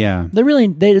 Yeah, yeah.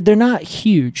 They're not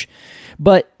huge,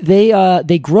 but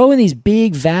they grow in these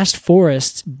big, vast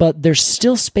forests, but they're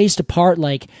still spaced apart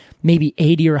like maybe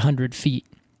 80 or 100 feet.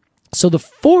 So the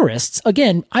forests,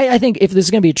 again, I think if there's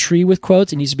going to be a tree with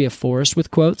quotes, it needs to be a forest with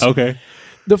quotes. Okay.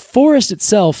 The forest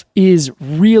itself is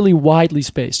really widely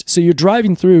spaced. So you're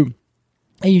driving through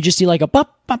and you just see like a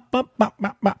bop, bop, bop, bop,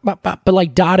 bop, bop, bop, bop, but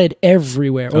like dotted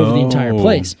everywhere over the entire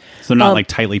place. So not like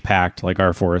tightly packed like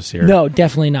our forests here. No,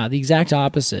 definitely not. The exact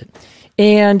opposite.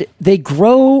 And they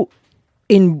grow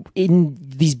in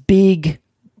these big,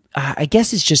 I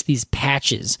guess it's just these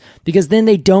patches, because then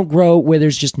they don't grow where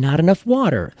there's just not enough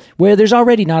water, where there's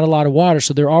already not a lot of water,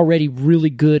 so they're already really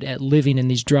good at living in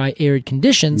these dry, arid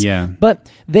conditions. Yeah. But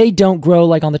they don't grow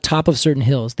like on the top of certain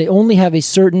hills. They only have a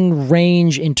certain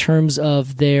range in terms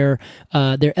of their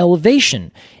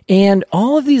elevation. And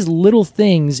all of these little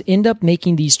things end up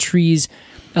making these trees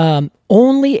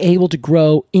only able to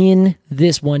grow in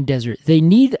this one desert. They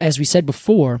need, as we said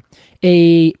before,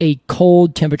 a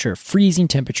cold temperature, freezing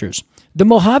temperatures. The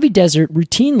Mojave Desert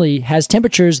routinely has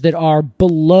temperatures that are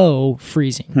below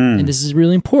freezing. And this is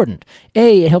really important.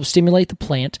 A, it helps stimulate the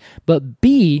plant, but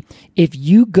B, if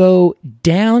you go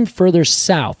down further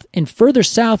south, and further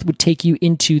south would take you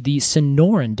into the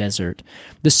Sonoran Desert.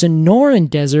 The Sonoran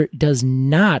Desert does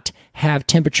not have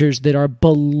temperatures that are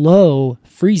below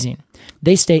freezing.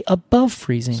 They stay above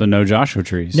freezing. So no Joshua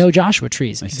trees. No Joshua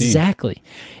trees. I see. Exactly.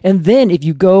 And then if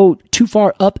you go too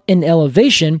far up in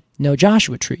elevation, no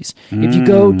Joshua trees. If you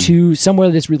go to somewhere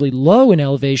that's really low in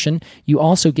elevation, you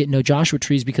also get no Joshua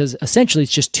trees because essentially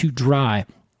it's just too dry.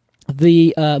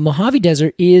 The Mojave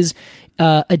Desert is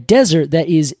a desert that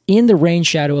is in the rain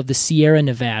shadow of the Sierra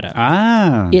Nevada.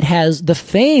 Ah. It has the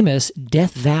famous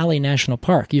Death Valley National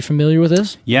Park. You familiar with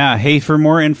this? Yeah. Hey, for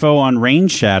more info on rain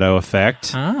shadow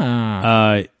effect,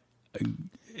 time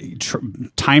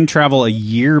travel a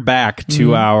year back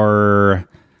to our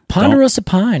Ponderosa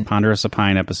Pine. Ponderosa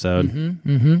Pine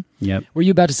episode. Yep. Were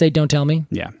you about to say don't tell me?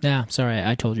 Yeah. Yeah, sorry,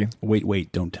 I told you.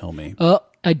 Wait, don't tell me. Oh,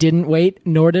 I didn't wait,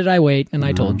 nor did I wait, and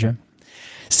I told you.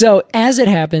 So as it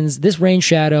happens, this rain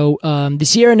shadow, the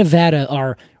Sierra Nevada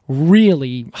are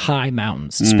really high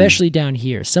mountains, especially down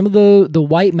here. Some of the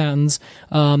White Mountains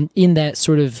in that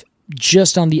sort of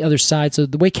just on the other side. So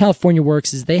the way California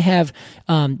works is they have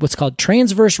what's called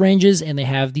transverse ranges, and they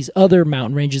have these other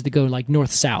mountain ranges that go like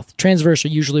north-south. Transverse are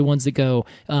usually ones that go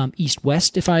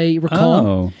east-west, if I recall.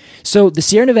 Oh. So the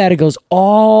Sierra Nevada goes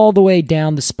all the way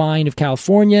down the spine of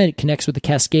California. It connects with the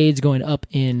Cascades going up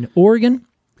in Oregon.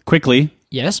 Quickly,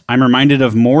 Yes. I'm reminded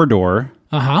of Mordor.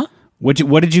 Uh-huh. What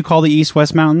did you call the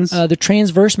east-west mountains? The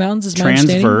transverse mountains is my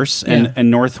understanding. Transverse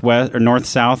and northwest or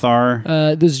north-south are.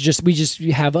 We just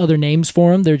have other names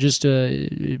for them. They're just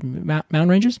mountain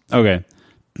ranges. Okay.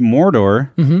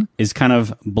 Mordor is kind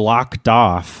of blocked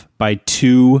off by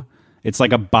two. It's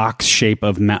like a box shape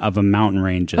of a mountain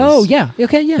ranges. Oh yeah,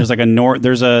 okay, yeah. There's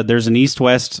like there's an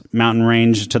east-west mountain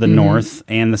range to the north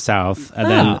and the south, and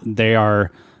then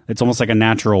it's almost like a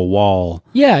natural wall.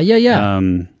 Yeah.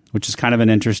 Which is kind of an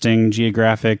interesting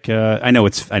geographic. I know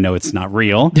it's not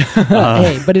real.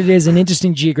 Hey, but it is an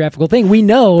interesting geographical thing. We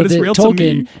know that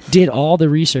Tolkien did all the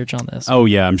research on this. Oh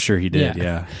yeah, I'm sure he did.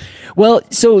 Yeah. Well,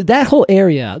 so that whole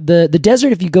area, the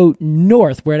desert, if you go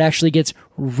north, where it actually gets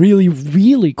really,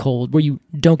 really cold, where you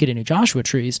don't get any Joshua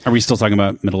trees. Are we still talking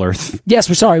about Middle Earth? Yes,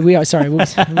 we're sorry. We are sorry. We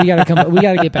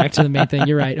gotta get back to the main thing.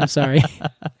 You're right. I'm sorry.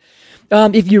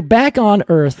 If you're back on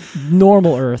Earth,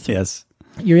 normal Earth. Yes.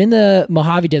 You're in the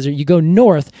Mojave Desert. You go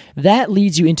north. That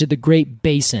leads you into the Great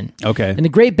Basin. Okay. And the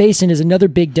Great Basin is another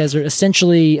big desert.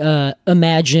 Essentially,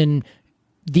 imagine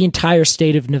the entire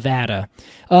state of Nevada.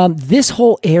 This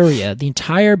whole area, the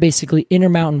entire basically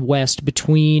Intermountain West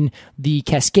between the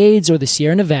Cascades or the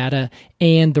Sierra Nevada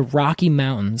and the Rocky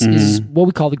Mountains is what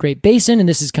we call the Great Basin. And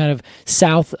this is kind of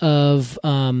south of...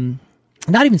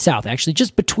 not even south, actually,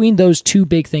 just between those two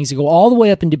big things. You go all the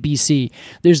way up into BC.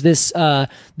 There's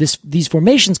these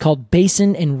formations called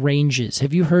basin and ranges.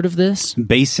 Have you heard of this?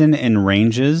 Basin and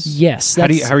ranges? Yes. How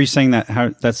are you saying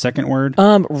that? That second word?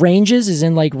 Ranges is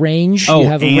in like range. Oh, you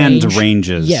have and range.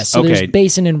 ranges. Yes. So there's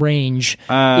basin and range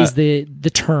is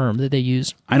the term that they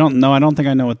use. I don't know. I don't think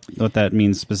I know what that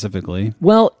means specifically.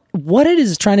 Well, what it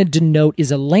is trying to denote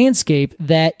is a landscape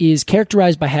that is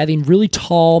characterized by having really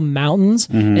tall mountains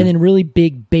and then really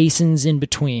big basins in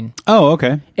between. Oh,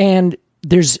 okay. And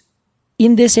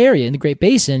in this area, in the Great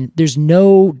Basin, there's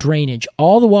no drainage.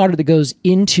 All the water that goes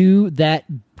into that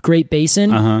Great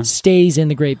Basin stays in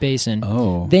the Great Basin.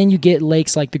 Oh. Then you get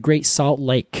lakes like the Great Salt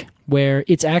Lake, where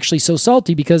it's actually so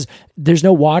salty because there's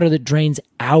no water that drains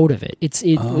out of it. It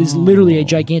is literally a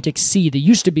gigantic sea that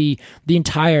used to be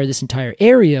this entire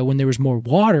area when there was more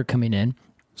water coming in.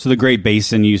 So the Great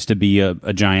Basin used to be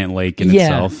a giant lake in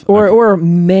itself? Or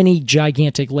many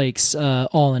gigantic lakes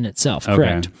all in itself,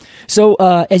 correct. Okay. So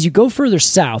as you go further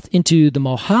south into the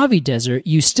Mojave Desert,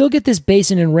 you still get this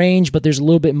basin and range, but there's a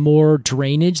little bit more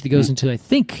drainage that goes into, I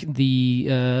think, the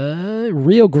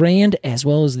Rio Grande as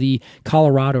well as the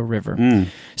Colorado River.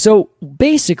 So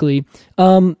basically,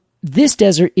 this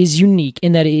desert is unique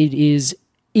in that it is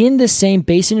in the same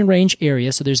basin and range area.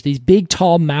 So there's these big,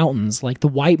 tall mountains, like the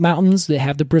White Mountains that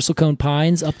have the bristlecone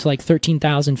pines up to like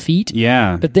 13,000 feet.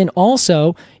 Yeah. But then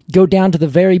also go down to the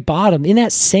very bottom. In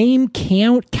that same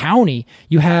county,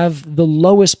 you have the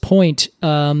lowest point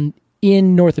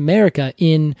in North America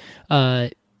in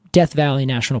Death Valley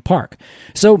National Park.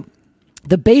 So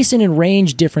the basin and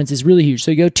range difference is really huge.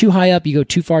 So you go too high up, you go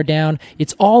too far down.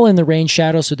 It's all in the rain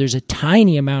shadow, so there's a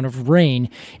tiny amount of rain.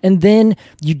 And then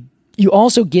you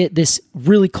also get this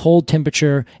really cold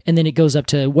temperature, and then it goes up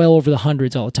to well over the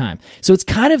hundreds all the time. So it's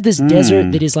kind of this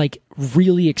desert that is like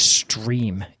really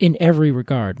extreme in every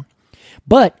regard.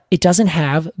 But it doesn't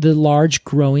have the large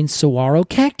growing saguaro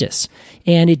cactus,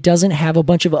 and it doesn't have a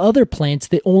bunch of other plants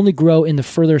that only grow in the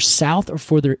further south or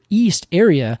further east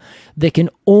area that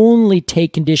can only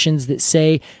take conditions that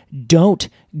say don't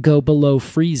go below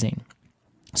freezing.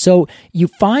 So you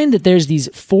find that there's these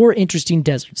four interesting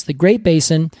deserts: the Great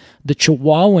Basin, the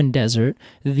Chihuahuan Desert,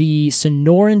 the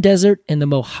Sonoran Desert, and the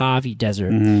Mojave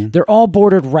Desert. They're all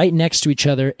bordered right next to each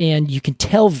other, and you can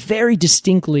tell very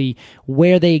distinctly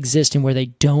where they exist and where they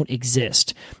don't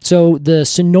exist. So the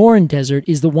Sonoran Desert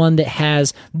is the one that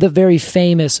has the very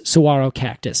famous saguaro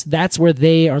cactus. That's where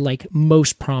they are like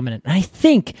most prominent. And I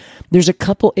think there's a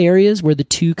couple areas where the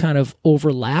two kind of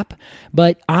overlap,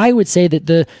 but I would say that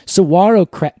the saguaro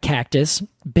cactus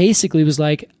basically was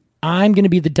like, I'm going to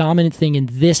be the dominant thing in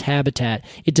this habitat.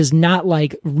 It does not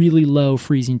like really low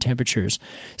freezing temperatures.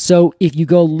 So if you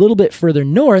go a little bit further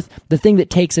north, the thing that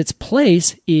takes its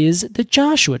place is the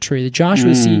Joshua tree. The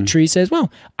Joshua tree says,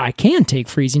 well, I can take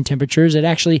freezing temperatures. It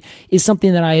actually is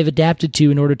something that I have adapted to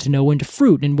in order to know when to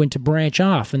fruit and when to branch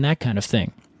off and that kind of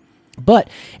thing. But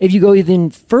if you go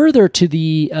even further to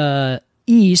the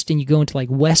east and you go into like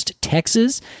West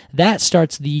Texas, that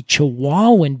starts the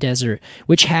Chihuahuan Desert,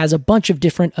 which has a bunch of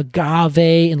different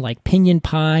agave and like pinyon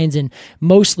pines and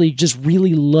mostly just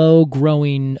really low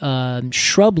growing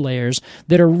shrub layers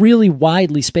that are really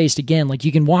widely spaced. Again, like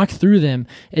you can walk through them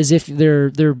as if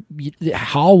they're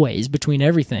hallways between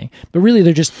everything, but really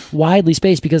they're just widely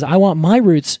spaced because I want my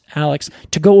roots, Alex,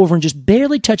 to go over and just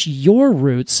barely touch your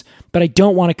roots, but I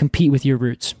don't want to compete with your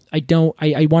roots. I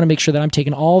want to make sure that I'm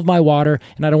taking all of my water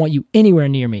and I don't want you anywhere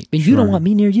near me, but you don't want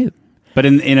me near you. But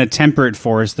in a temperate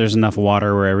forest, there's enough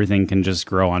water where everything can just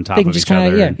grow on top They can of just each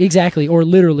other. Yeah, exactly, or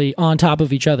literally on top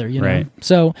of each other. You know, Right.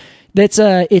 so. That's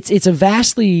it's a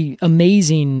vastly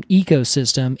amazing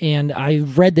ecosystem, and I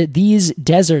read that these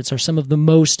deserts are some of the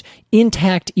most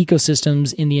intact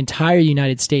ecosystems in the entire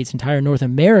United States, entire North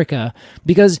America,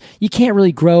 because you can't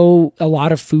really grow a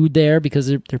lot of food there because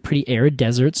they're pretty arid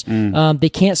deserts. They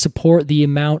can't support the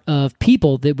amount of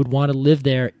people that would want to live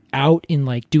there out in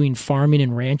like doing farming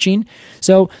and ranching.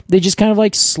 So they just kind of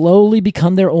like slowly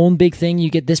become their own big thing. You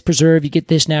get this preserve, you get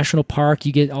this national park,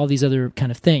 you get all these other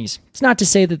kind of things. It's not to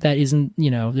say that isn't,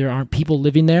 there aren't people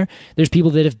living there. There's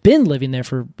people that have been living there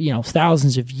for,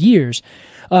 thousands of years.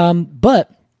 But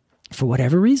for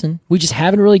whatever reason, we just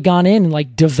haven't really gone in and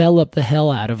like developed the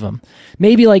hell out of them.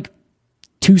 Maybe like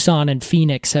Tucson and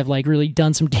Phoenix have like really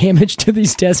done some damage to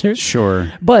these deserts.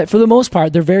 Sure. But for the most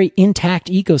part, they're very intact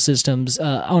ecosystems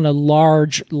on a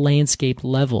large landscape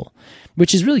level,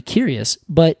 which is really curious.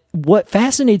 But what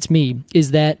fascinates me is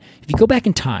that if you go back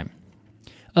in time,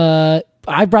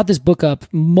 I brought this book up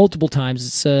multiple times.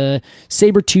 It's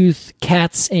saber-tooth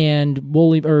cats and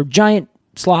woolly or giant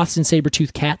sloths and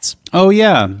saber-toothed cats. Oh,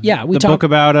 yeah. Yeah, we the book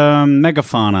about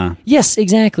megafauna. Yes,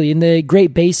 exactly, in the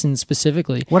Great Basin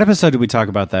specifically. What episode did we talk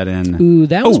about that in? Ooh,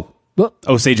 that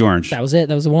was... Sage Orange. That was it.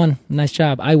 That was the one. Nice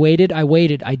job. I waited.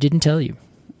 I didn't tell you.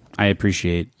 I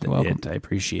appreciate welcome. it. I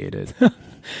appreciate it.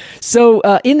 So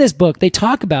in this book, they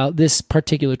talk about this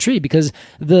particular tree because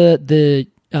the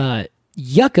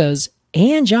yuccas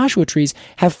and Joshua trees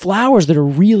have flowers that are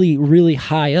really, really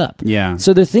high up. Yeah.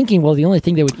 So they're thinking, well, the only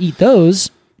thing that would eat those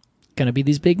going to be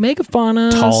these big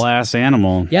megafaunas. Tall ass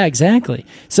animal. Yeah, exactly.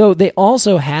 So they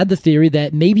also had the theory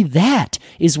that maybe that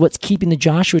is what's keeping the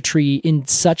Joshua tree in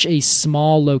such a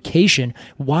small location.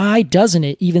 Why doesn't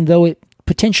it, even though it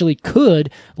potentially could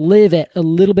live at a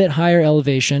little bit higher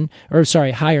elevation,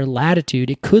 higher latitude,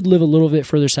 it could live a little bit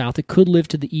further south, it could live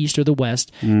to the east or the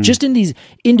west, just in these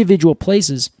individual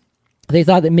places. They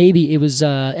thought that maybe it was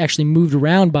actually moved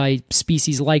around by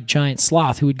species like giant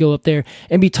sloth who would go up there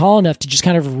and be tall enough to just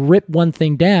kind of rip one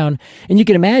thing down. And you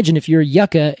can imagine if you're a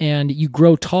yucca and you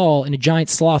grow tall and a giant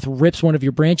sloth rips one of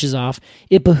your branches off,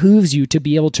 it behooves you to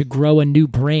be able to grow a new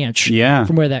branch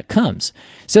from where that comes.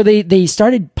 So they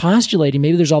started postulating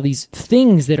maybe there's all these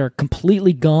things that are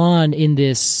completely gone in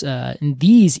these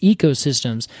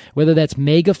ecosystems, whether that's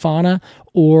megafauna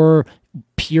or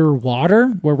pure water,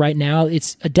 where right now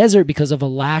it's a desert because of a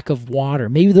lack of water.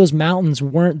 Maybe those mountains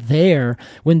weren't there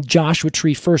when Joshua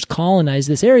Tree first colonized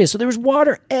this area, so there was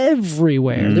water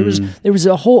everywhere. There was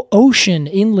a whole ocean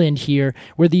inland here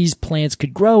where these plants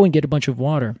could grow and get a bunch of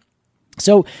water.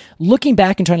 So looking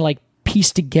back and trying to like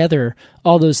piece together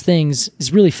all those things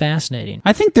is really fascinating.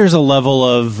 I think there's a level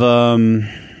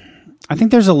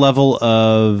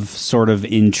of sort of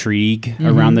intrigue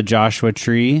around the Joshua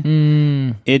Tree.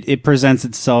 It presents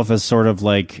itself as sort of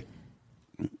like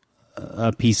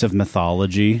a piece of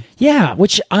mythology. Yeah,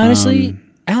 which honestly,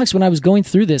 Alex, when I was going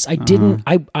through this,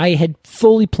 I had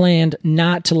fully planned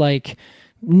not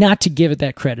to give it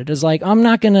that credit. It's like, I'm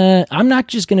not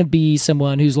just gonna be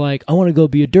someone who's like, I want to go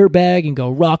be a dirtbag and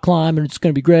go rock climb and it's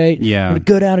gonna be great. Yeah. I'm gonna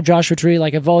go down a Joshua Tree.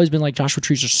 Like, I've always been like, Joshua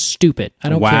trees are stupid. I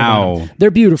don't care about them. Wow.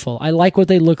 They're beautiful. I like what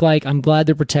they look like. I'm glad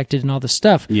they're protected and all this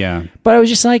stuff. Yeah. But I was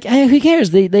just like, who cares?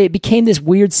 They became this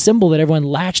weird symbol that everyone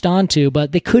latched onto,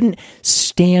 but they couldn't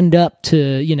stand up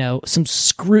to, some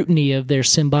scrutiny of their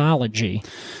symbology.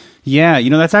 Yeah,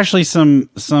 that's actually some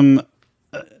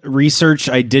research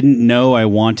I didn't know I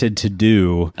wanted to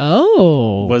do.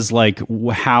 Was like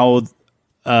how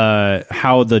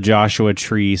the Joshua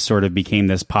Tree sort of became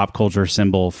this pop culture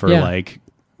symbol for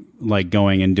like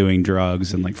going and doing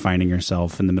drugs and like finding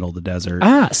yourself in the middle of the desert.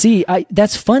 See,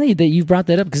 that's funny that you brought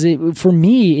that up because for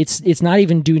me, it's not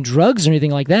even doing drugs or anything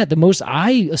like that. The most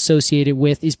I associate it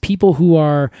with is people who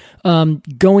are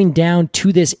going down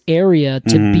to this area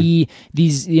to be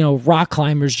these, rock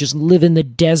climbers, just live in the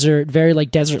desert, very like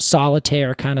desert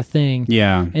solitaire kind of thing.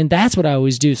 Yeah. And that's what I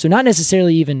always do. So not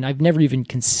necessarily even, I've never even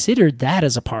considered that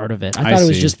as a part of it. I thought it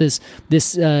was just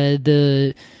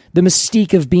the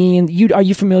mystique of being... Are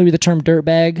you familiar with the term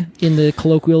dirtbag in the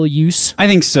colloquial use? I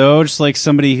think so. Just like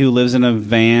somebody who lives in a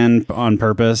van on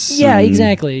purpose. Yeah,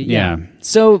 exactly. Yeah.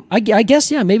 So I guess,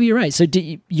 maybe you're right. So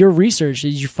your research,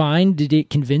 did it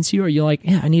convince you? Or are you like,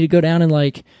 I need to go down and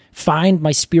like find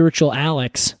my spiritual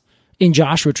Alex in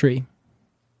Joshua Tree?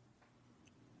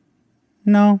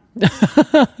 No. No,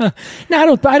 I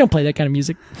don't play that kind of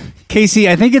music. Casey,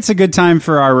 I think it's a good time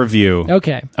for our review.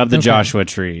 Okay. Of the Joshua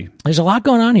Tree. There's a lot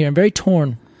going on here. I'm very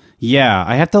torn. Yeah,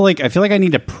 I have to I feel like I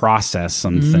need to process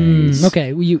some things.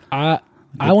 Okay.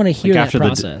 I want to hear that after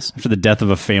process. After the death of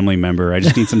a family member, I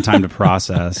just need some time to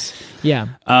process. Yeah.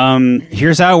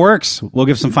 Here's how it works. We'll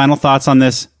give some final thoughts on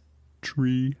this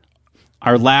tree.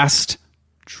 Our last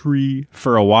tree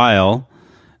for a while,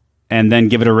 and then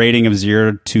give it a rating of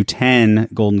 0 to 10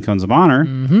 Golden Cones of Honor.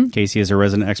 Mm-hmm. Casey, as a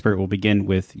resident expert, will begin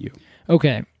with you.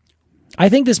 Okay. I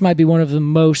think this might be one of the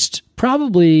most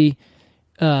probably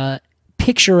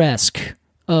picturesque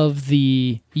of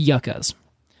the yuccas.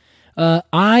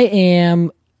 I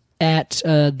am at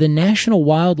the National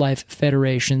Wildlife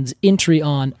Federation's entry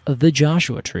on the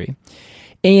Joshua Tree,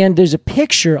 and there's a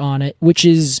picture on it, which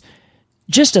is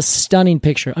just a stunning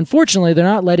picture. Unfortunately, they're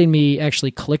not letting me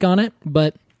actually click on it,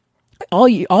 but all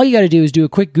you got to do is do a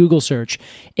quick Google search,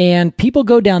 and people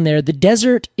go down there. The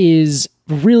desert is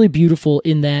really beautiful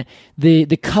in that the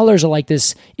colors are like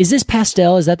this. Is this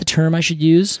pastel? Is that the term I should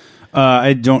use?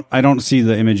 I don't see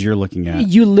the image you're looking at.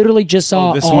 You literally just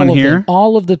saw this one here?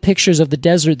 All of the pictures of the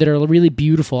desert that are really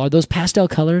beautiful. Are those pastel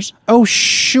colors? Oh,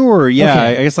 sure. Yeah.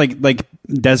 Okay. I guess like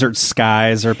desert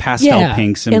skies or pastel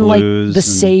pinks and blues. Like the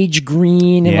sage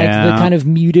green and like the kind of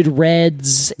muted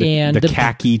reds and the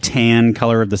khaki tan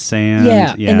color of the sand.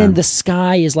 Yeah. And then the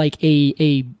sky is like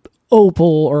a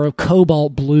opal or a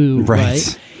cobalt blue.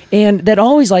 Right. And that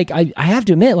always I have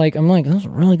to admit, I'm like, those are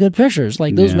really good pictures.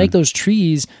 Like those make those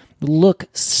trees look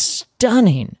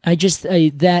stunning.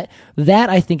 That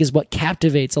I think is what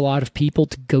captivates a lot of people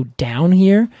to go down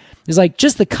here. Is like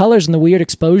just the colors and the weird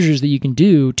exposures that you can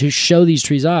do to show these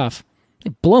trees off. They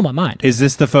blow my mind. Is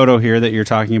this the photo here that you're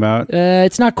talking about?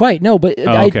 It's not quite. No, but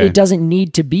it doesn't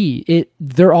need to be.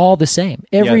 They're all the same.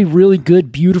 Every really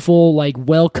good, beautiful,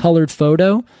 well-colored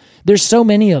photo. There's so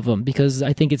many of them because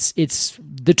I think it's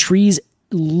the trees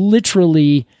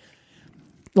literally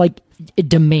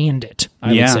demand it.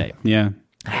 I would say. Yeah.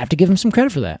 I have to give him some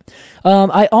credit for that.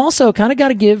 I also kind of got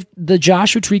to give the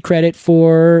Joshua tree credit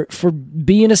for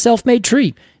being a self-made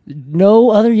tree.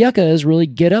 No other yuccas really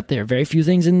get up there. Very few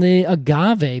things in the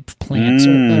agave plants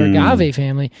or agave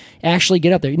family actually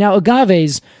get up there. Now,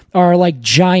 agaves are like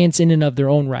giants in and of their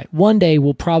own right. One day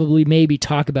we'll probably maybe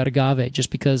talk about agave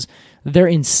just because they're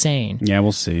insane. Yeah,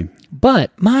 we'll see.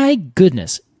 But my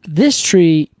goodness, this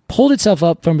tree pulled itself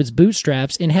up from its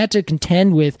bootstraps and had to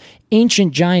contend with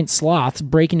ancient giant sloths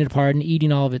breaking it apart and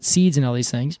eating all of its seeds and all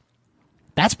these things.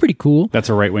 That's pretty cool. That's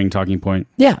a right-wing talking point.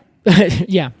 Yeah.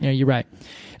 yeah, you're right.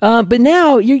 But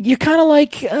now you're kind of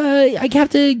like, I have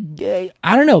to,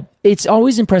 I don't know. It's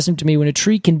always impressive to me when a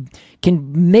tree can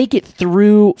make it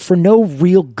through for no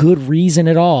real good reason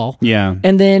at all. Yeah.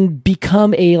 And then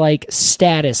become a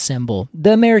status symbol.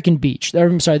 The American beech,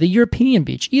 the European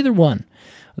beech, either one.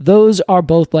 Those are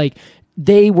both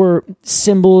they were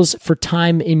symbols for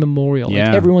time immemorial.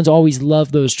 Yeah. Everyone's always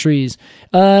loved those trees.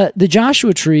 The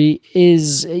Joshua tree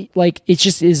is it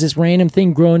just is this random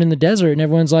thing growing in the desert, and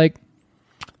everyone's like,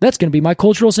 that's going to be my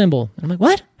cultural symbol. And I'm like,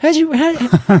 what? How did you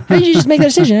just make that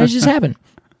decision? How did it just happen?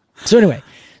 So anyway,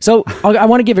 I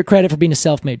want to give it credit for being a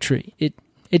self-made tree. It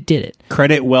did it.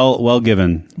 Credit well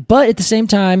given. But at the same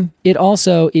time, it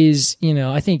also is,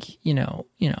 I think,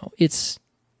 it's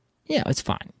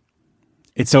fine.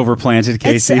 It's overplanted,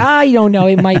 Casey. I don't know.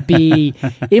 It might be.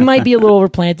 It might be a little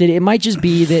overplanted. It might just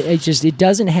be that it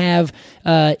doesn't have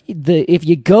if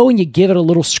you go and you give it a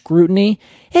little scrutiny,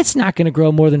 it's not going to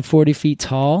grow more than 40 feet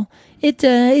tall.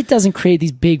 It doesn't create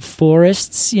these big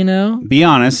forests, Be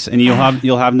honest, and you'll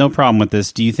have no problem with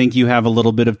this. Do you think you have a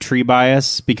little bit of tree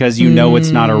bias because it's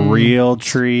not a real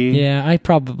tree? Yeah, I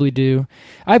probably do.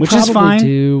 Which is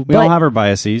fine. We all have our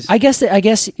biases. I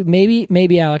guess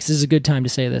maybe Alex, this is a good time to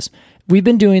say this. We've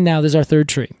been doing now. This is our third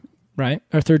tree, right?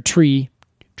 Our third tree.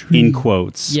 In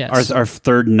quotes. Yes. Our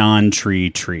third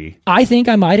non-tree tree. I think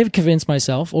I might have convinced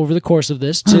myself over the course of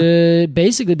this to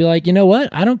basically be like, you know what?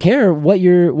 I don't care what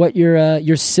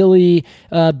your silly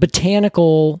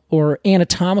botanical or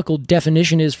anatomical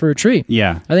definition is for a tree.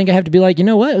 Yeah. I think I have to be like, you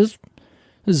know what? This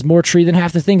is more tree than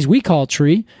half the things we call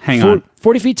tree. Hang on.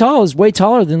 40 feet tall is way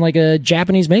taller than a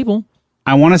Japanese maple.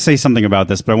 I want to say something about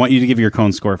this, but I want you to give your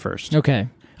cone score first. Okay.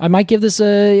 I might give this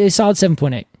a solid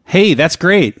 7.8. Hey, that's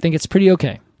great. I think it's pretty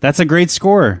okay. That's a great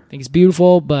score. I think it's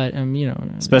beautiful, but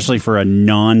especially for a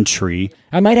non-tree.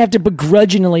 I might have to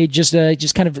begrudgingly just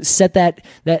kind of set that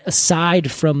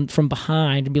aside from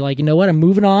behind and be like, you know what? I'm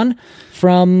moving on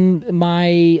from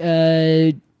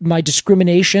my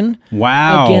discrimination.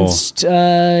 Wow. Against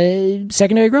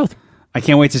secondary growth. I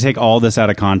can't wait to take all this out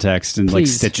of context and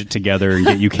stitch it together and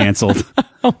get you canceled.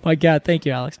 Oh my God! Thank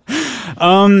you, Alex.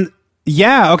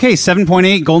 Yeah. Okay.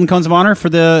 7.8 Golden Cones of Honor for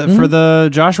the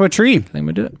Joshua tree. I think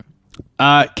we do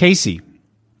it. Casey,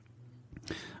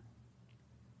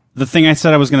 the thing I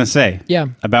said I was going to say. Yeah.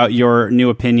 About your new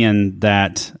opinion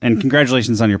that, and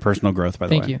congratulations on your personal growth, by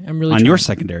the way. Thank you. I'm really on trying. your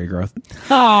secondary growth.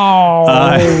 Oh.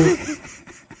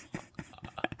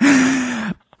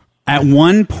 At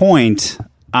one point,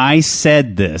 I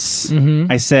said this.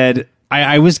 I said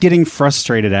I was getting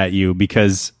frustrated at you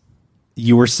because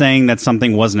you were saying that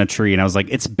something wasn't a tree, and I was like,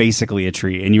 it's basically a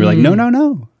tree, and you were like,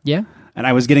 no. Yeah. And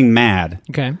I was getting mad.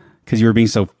 Okay. Because you were being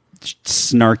so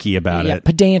snarky about it.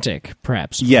 Pedantic,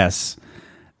 perhaps. Yes.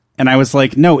 And I was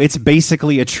like, no, it's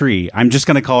basically a tree. I'm just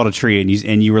going to call it a tree.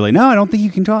 And you were like, no, I don't think you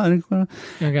can call it.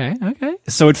 Okay.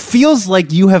 So it feels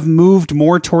like you have moved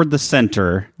more toward the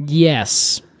center.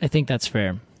 Yes, I think that's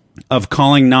fair. Of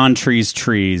calling non-trees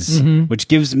trees, which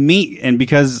gives me, and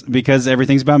because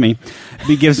everything's about me,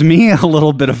 it gives me a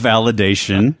little bit of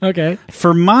validation. Okay.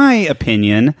 For my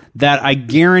opinion, that I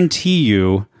guarantee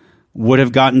you would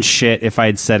have gotten shit if I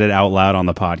had said it out loud on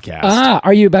the podcast.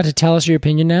 Are you about to tell us your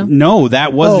opinion now? No,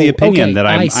 that was the opinion, okay, that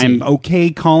I see. I'm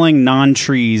okay calling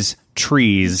non-trees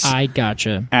trees. I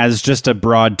gotcha. As just a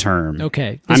broad term.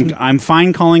 Okay. I'm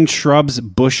fine calling shrubs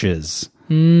bushes.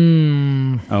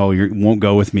 Oh, you won't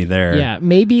go with me there. Yeah,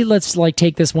 maybe let's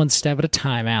take this one step at a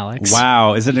time, Alex.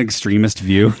 Wow, is it an extremist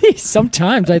view?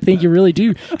 Sometimes I think you really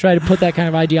do try to put that kind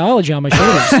of ideology on my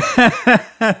shoulders.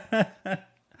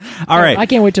 All right. I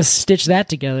can't wait to stitch that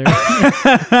together.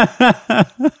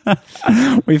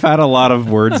 We've had a lot of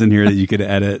words in here that you could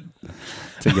edit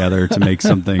together to make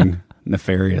something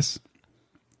nefarious.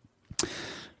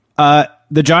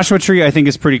 The Joshua tree, I think,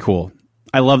 is pretty cool.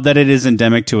 I love that it is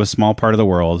endemic to a small part of the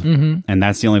world, and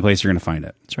that's the only place you're going to find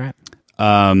it. That's right.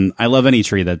 I love any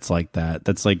tree that's like that.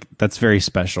 That's very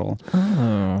special.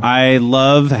 Oh. I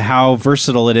love how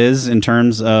versatile it is in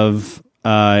terms of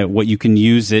what you can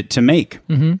use it to make.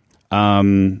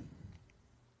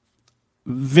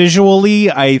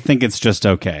 Visually, I think it's just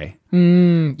okay.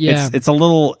 Yeah. It's a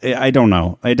little, I don't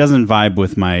know. It doesn't vibe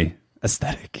with my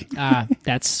aesthetic.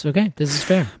 That's okay. This is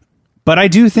fair. But I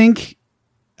do think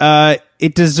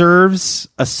it deserves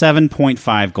a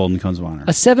 7.5 Golden Cones of Honor.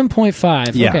 A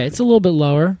 7.5. Yeah. Okay, it's a little bit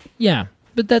lower. Yeah.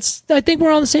 But I think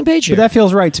we're on the same page here. But that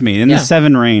feels right to me. And the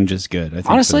 7 range is good. I think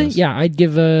honestly, yeah, I'd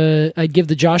give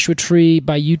the Joshua Tree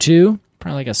by U2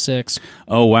 probably like a 6.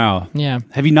 Oh wow. Yeah.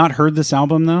 Have you not heard this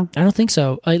album though? I don't think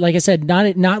so. Like I said,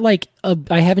 not like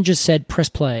I haven't just said press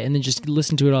play and then just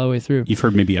listen to it all the way through. You've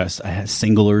heard maybe a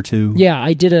single or two. Yeah,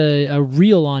 I did a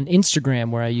reel on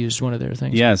Instagram where I used one of their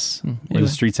things. Yes. Where anyway. the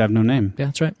streets have no name. Yeah,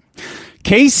 that's right.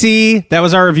 Casey, that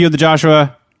was our review of the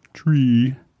Joshua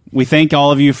Tree. We thank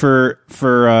all of you for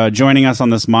joining us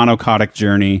on this monocotic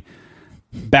journey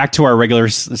back to our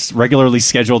regularly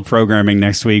scheduled programming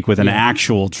next week with an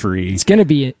actual tree. It's gonna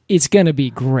be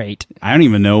great. I don't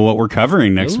even know what we're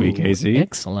covering next week, Casey.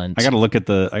 Excellent. I gotta look at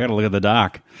the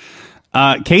doc.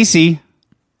 Casey,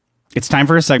 it's time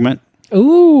for a segment.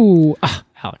 Ooh,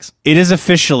 Alex. It is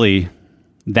officially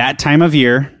that time of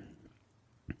year,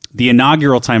 the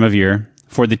inaugural time of year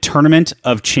for the Tournament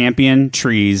of Champion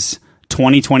Trees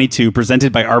 2022,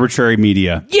 presented by Arbitrary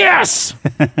Media. Yes!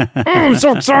 I'm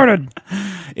so excited.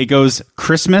 It goes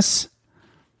Christmas,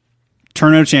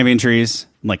 Tournament of Champion Trees,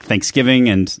 like Thanksgiving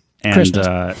and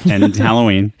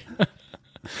Halloween.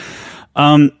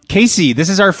 Casey, this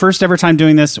is our first ever time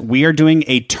doing this. We are doing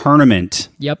a tournament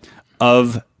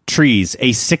of trees,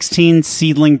 a 16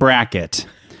 seedling bracket.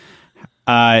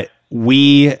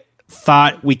 We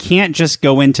thought we can't just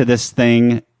go into this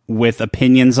thing with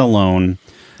opinions alone.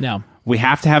 No. We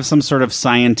have to have some sort of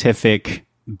scientific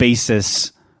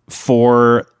basis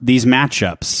for these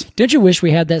matchups. Don't you wish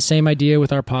we had that same idea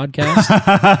with our podcast?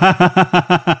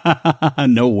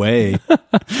 No way.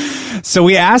 So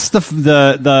we asked our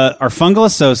fungal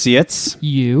associates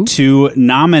to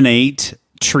nominate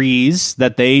trees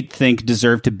that they think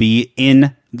deserve to be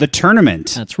in the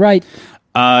tournament. That's right.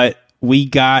 We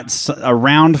got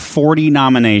around 40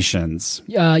 nominations.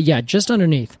 Yeah, just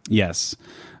underneath. Yes.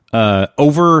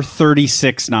 Over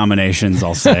 36 nominations,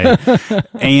 I'll say.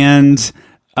 And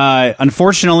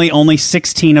unfortunately, only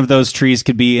 16 of those trees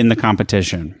could be in the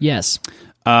competition. Yes.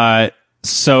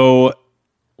 So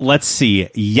let's see.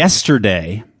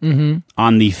 Yesterday,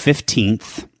 on the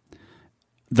 15th,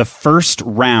 the first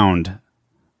round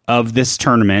of this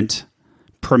tournament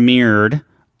premiered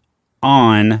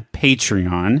on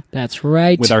Patreon. That's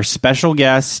right. With our special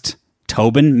guest,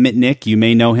 Tobin Mitnick. You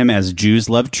may know him as Jews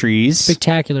Love Trees.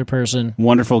 Spectacular person.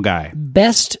 Wonderful guy.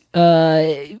 Best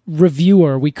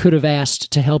reviewer we could have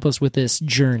asked to help us with this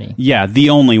journey. Yeah,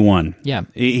 the only one. Yeah.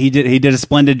 He did a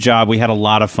splendid job. We had a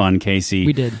lot of fun, Casey.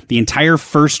 We did. The entire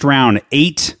first round,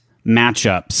 8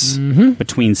 matchups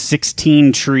between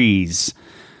 16 trees.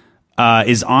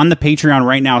 is on the Patreon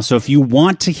right now. So if you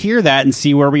want to hear that and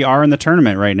see where we are in the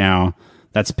tournament right now,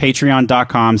 that's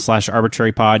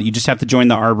patreon.com/arbitrarypod. You just have to join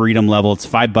the Arboretum level. It's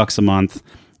 $5 a month.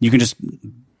 You can just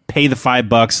pay the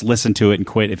 $5, listen to it, and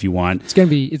quit if you want. It's gonna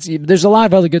be. There's a lot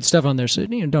of other good stuff on there, so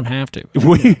you don't have to.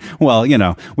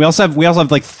 We also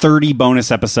have like 30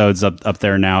 bonus episodes up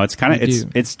there now. It's kind of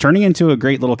it's turning into a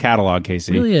great little catalog,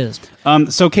 Casey. It really is.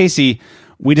 So Casey,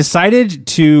 we decided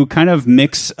to kind of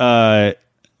mix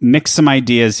some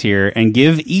ideas here and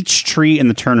give each tree in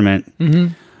the tournament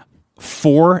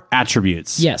 4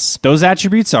 attributes. Yes. Those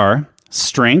attributes are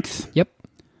strength. Yep.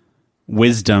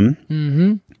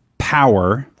 Wisdom.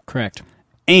 Power. Correct.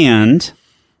 And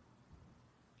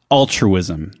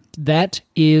altruism. That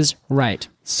is right.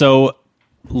 So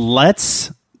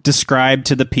let's describe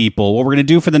to the people. What we're going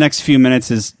to do for the next few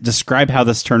minutes is describe how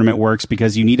this tournament works,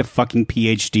 because you need a fucking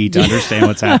PhD to understand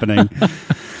what's happening.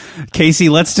 Casey,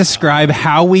 let's describe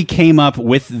how we came up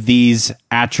with these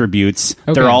attributes.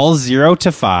 Okay. They're all 0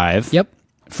 to 5. Yep.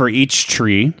 For each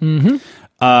tree.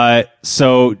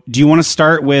 So do you want to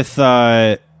start with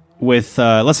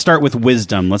let's start with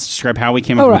wisdom. Let's describe how we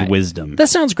came up with wisdom. That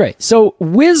sounds great. So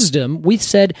wisdom, we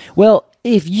said, well,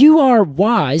 if you are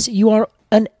wise, you are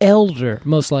an elder,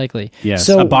 most likely. Yes,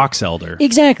 so, a box elder.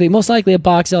 Exactly, most likely a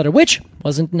box elder, which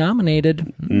wasn't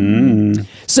nominated.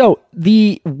 So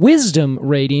the wisdom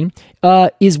rating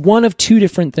is one of 2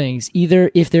 different things.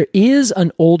 Either if there is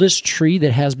an oldest tree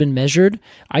that has been measured,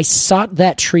 I sought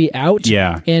that tree out,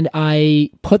 and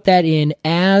I put that in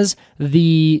as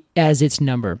its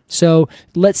number. So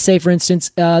let's say, for instance,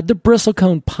 the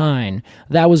bristlecone pine.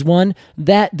 That was one,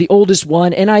 the oldest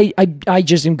one, and I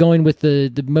just am going with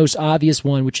the most obvious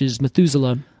one, which is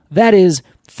Methuselah. That is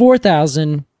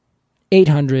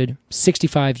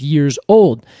 4,865 years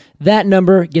old. That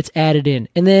number gets added in.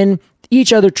 And then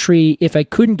each other tree, if I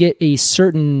couldn't get a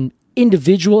certain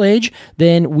individual age,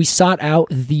 then we sought out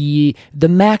the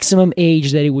maximum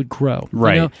age that it would grow.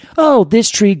 Right. This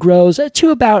tree grows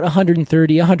to about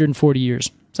 130, 140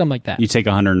 years. Something like that. You take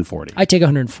 140. I take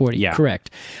 140. Yeah. Correct.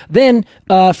 Then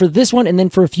for this one, and then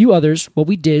for a few others, what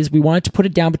we did is we wanted to put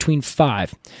it down between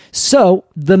 5. So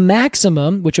the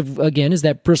maximum, which again is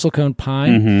that bristlecone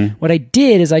pine, what I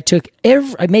did is I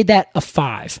made that a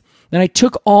 5. Then I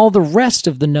took all the rest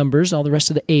of the numbers, all the rest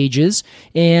of the ages,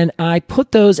 and I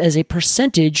put those as a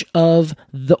percentage of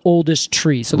the oldest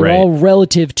tree. So they're all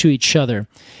relative to each other.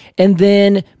 And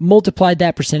then multiplied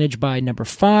that percentage by number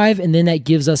 5, and then that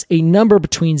gives us a number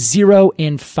between 0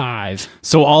 and 5.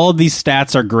 So all of these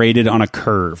stats are graded on a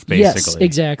curve, basically. Yes,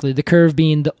 exactly. The curve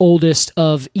being the oldest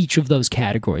of each of those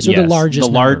categories, or the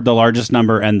largest number. The largest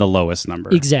number and the lowest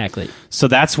number. Exactly. So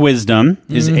that's wisdom,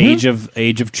 is age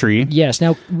of tree. Yes.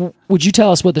 Now, would you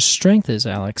tell us what the strength is,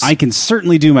 Alex? I can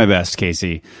certainly do my best,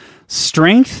 Casey.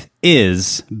 Strength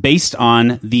is based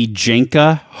on the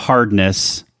Jenka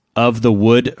hardness of the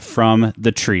wood from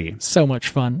the tree. So much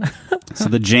fun. So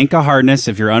the Jenka hardness,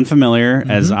 if you're unfamiliar,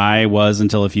 as I was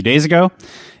until a few days ago,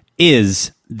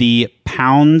 is the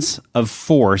pounds of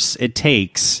force it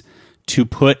takes to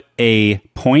put a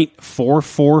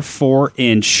 0.444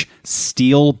 inch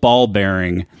steel ball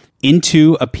bearing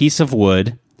into a piece of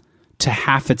wood to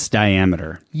half its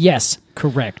diameter. Yes,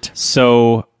 correct.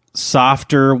 So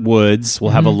softer woods will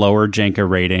have a lower Jenka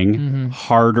rating.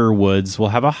 Harder woods will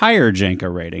have a higher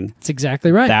Jenka rating. That's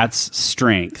exactly right. That's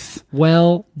strength.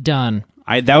 Well done.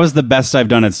 That was the best I've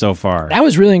done it so far. That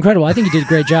was really incredible. I think you did a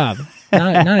great job.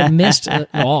 Not missed at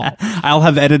all. I'll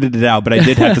have edited it out, but I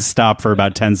did have to stop for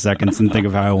about 10 seconds and think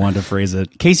of how I wanted to phrase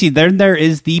it. Casey, there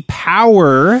is the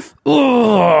power,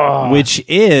 which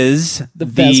is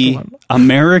the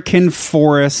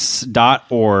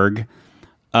AmericanForests.org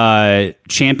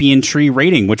champion tree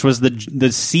rating, which was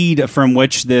the seed from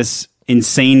which this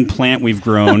insane plant we've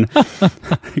grown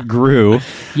grew.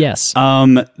 Yes.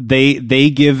 They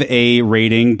give a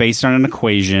rating based on an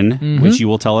equation, which you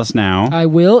will tell us now. I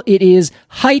will. It is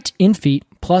height in feet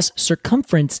plus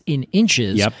circumference in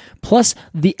inches plus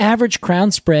the average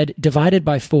crown spread divided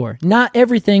by 4. Not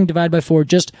everything divided by 4,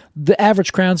 just the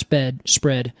average crown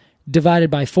spread divided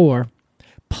by 4.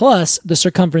 Plus the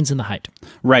circumference and the height.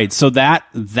 Right. So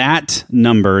that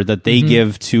number that they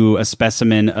give to a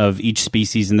specimen of each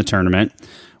species in the tournament,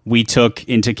 we took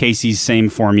into Casey's same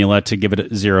formula to give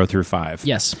it 0 through 5.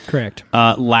 Yes, correct.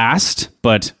 Last,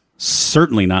 but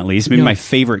certainly not least, maybe my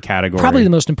favorite category. Probably the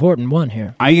most important one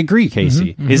here. I agree,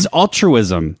 Casey, is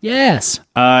altruism. Yes.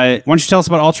 Why don't you tell us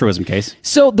about altruism, Case?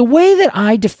 So the way that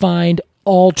I defined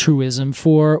altruism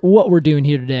for what we're doing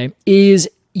here today is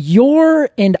your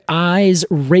and I's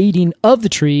rating of the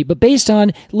tree, but based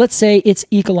on, let's say, its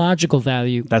ecological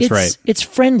value. That's right. Its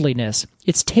friendliness,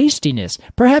 its tastiness,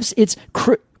 perhaps its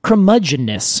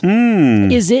curmudgeonness.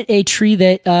 Is it a tree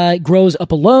that grows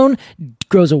up alone,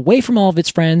 grows away from all of its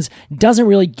friends, doesn't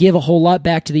really give a whole lot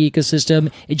back to the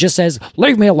ecosystem? It just says,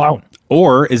 leave me alone.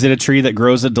 Or is it a tree that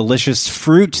grows a delicious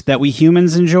fruit that we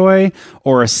humans enjoy,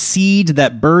 or a seed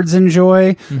that birds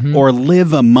enjoy, or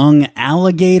live among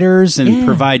alligators and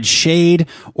provide shade,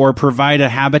 or provide a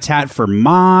habitat for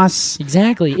moss?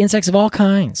 Exactly. Insects of all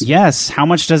kinds. Yes. How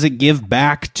much does it give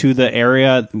back to the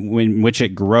area in which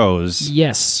it grows?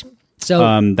 Yes.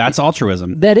 So that's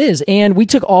altruism. that is. And we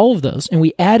took all of those and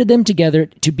we added them together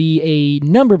to be a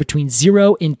number between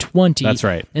 0 and 20. That's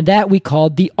right. And that we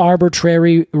called the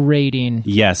arbitrary rating.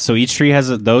 Yes. So each tree has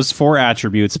those 4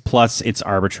 attributes plus its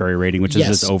arbitrary rating, which is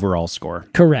its overall score.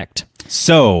 Correct.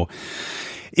 So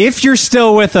if you're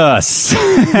still with us,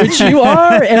 which you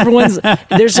are,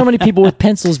 there's so many people with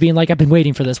pencils being like, I've been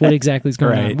waiting for this. What exactly is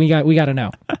going on? We got to know.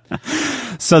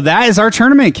 So that is our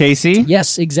tournament, Casey.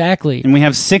 Yes, exactly. And we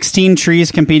have 16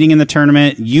 trees competing in the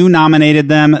tournament. You nominated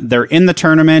them. They're in the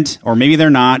tournament, or maybe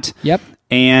they're not. Yep.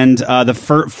 And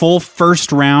the full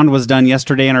first round was done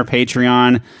yesterday on our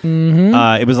Patreon.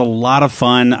 It was a lot of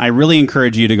fun. I really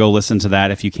encourage you to go listen to that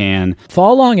if you can.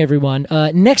 Follow along, everyone.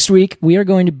 Next week, we are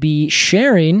going to be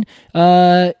sharing.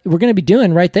 We're going to be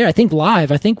doing right there, I think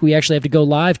live. I think we actually have to go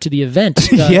live to the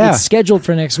event. Yeah. It's scheduled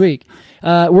for next week.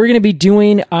 We're going to be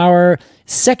doing our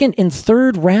second and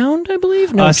third round, I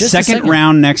believe. No, just second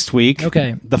round next week.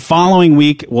 Okay. The following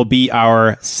week will be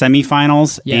our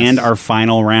semifinals and our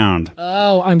final round.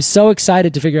 Oh, I'm so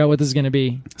excited to figure out what this is going to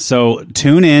be. So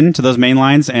tune in to those main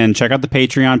lines and check out the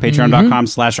Patreon,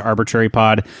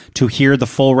 patreon.com/arbitrarypod to hear the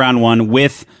full round 1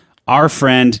 with our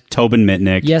friend Tobin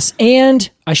Mitnick. Yes, and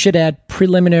I should add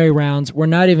preliminary rounds. We're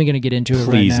not even going to get into it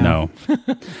Please right now.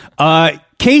 no.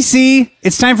 Casey,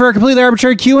 it's time for our completely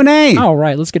arbitrary Q&A. All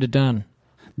right, let's get it done.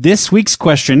 This week's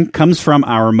question comes from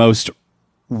our most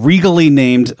regally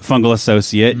named fungal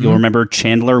associate. You'll remember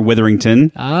Chandler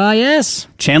Witherington. Ah, yes.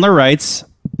 Chandler writes,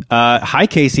 hi,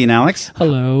 Casey and Alex.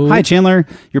 Hello. Hi, Chandler.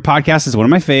 Your podcast is one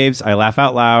of my faves. I laugh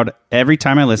out loud every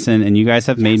time I listen, and you guys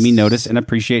have made me notice and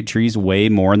appreciate trees way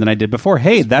more than I did before.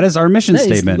 Hey, that is our mission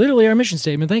statement. That is literally our mission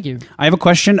statement. Thank you. I have a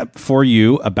question for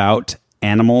you about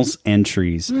animals and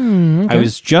trees. Okay. I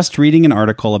was just reading an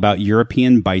article about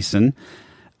European bison,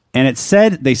 and it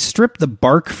said they strip the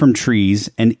bark from trees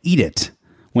and eat it.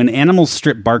 When animals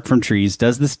strip bark from trees,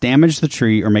 does this damage the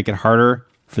tree or make it harder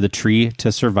for the tree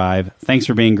to survive? Thanks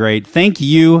for being great. Thank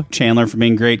you, Chandler, for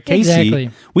being great. Casey, exactly.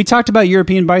 We talked about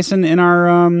European bison in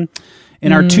our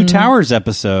Two Towers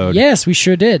episode. Yes, we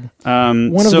sure did.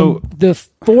 One of the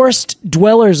forest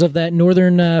dwellers of that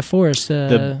northern forest.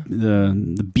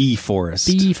 The bee forest.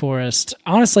 Bee forest.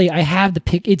 Honestly, I have the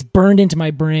pic. It's burned into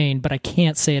my brain, but I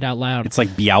can't say it out loud. It's like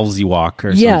Białystok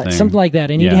or something. Yeah, something like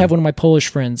that. I need to have one of my Polish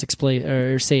friends explain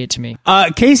or say it to me.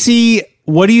 Casey,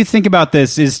 what do you think about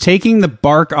this? Is taking the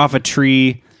bark off a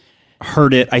tree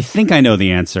hurt it? I think I know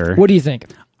the answer. What do you think?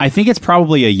 I think it's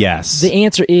probably a yes. The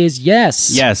answer is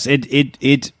yes. Yes,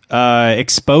 it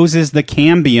exposes the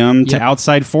cambium to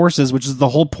outside forces, which is the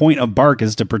whole point of bark,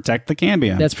 is to protect the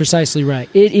cambium. That's precisely right.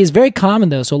 It is very common,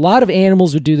 though. So a lot of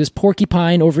animals would do this.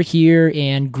 Porcupine over here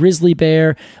and grizzly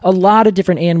bear. A lot of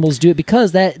different animals do it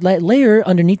because that layer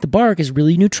underneath the bark is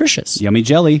really nutritious. Yummy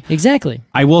jelly. Exactly.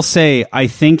 I will say, I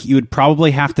think you would probably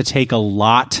have to take a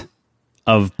lot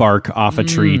of bark off a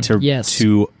tree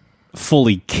to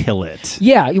fully kill it.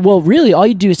 Yeah, well, really, all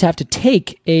you do is have to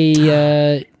take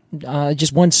a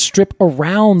just one strip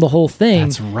around the whole thing.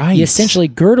 That's right. You essentially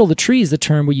girdle the tree is the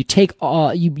term, where you take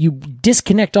you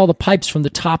disconnect all the pipes from the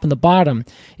top and the bottom.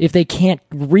 If they can't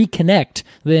reconnect,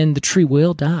 then the tree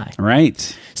will die.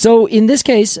 Right. So in this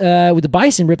case, with the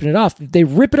bison ripping it off, they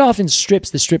rip it off in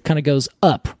strips. The strip kind of goes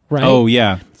up, right? Oh,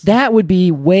 yeah. That would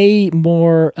be way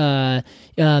more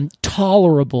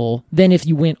tolerable than if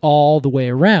you went all the way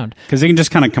around. Because they can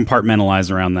just kind of compartmentalize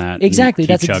around that. Exactly.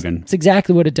 That's chugging. That's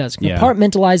exactly what it does.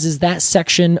 Compartmentalizes that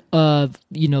section of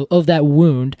that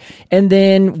wound, and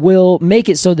then will make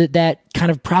it so that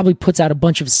kind of probably puts out a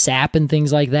bunch of sap and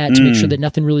things like that to make sure that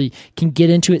nothing really can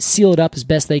get into it. Seal it up as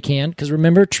best they can. Because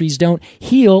remember, trees don't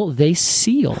heal; they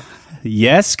seal.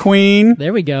 Yes, queen.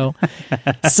 There we go.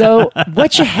 So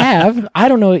what you have, I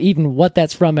don't know even what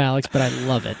that's from, Alex, but I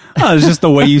love it. Oh, it's just the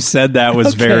way you said that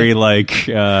was very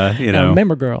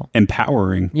member girl.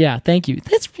 Empowering. Yeah, thank you.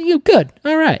 That's good.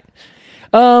 All right.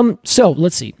 So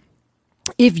let's see.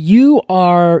 If you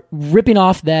are ripping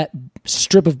off that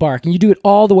strip of bark, and you do it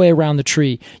all the way around the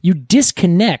tree, you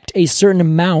disconnect a certain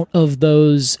amount of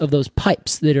those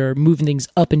pipes that are moving things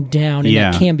up and down in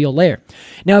that cambial layer.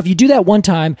 Now, if you do that one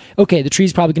time, okay, the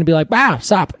tree's probably going to be like,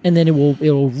 stop, and then it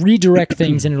will redirect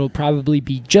things, and it'll probably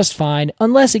be just fine,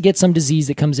 unless it gets some disease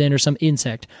that comes in or some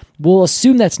insect. We'll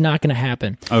assume that's not going to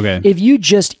happen. Okay. If you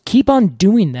just keep on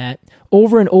doing that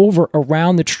over and over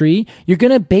around the tree, you're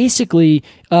going to basically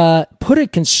put a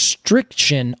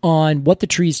constriction on what the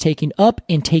tree is taking up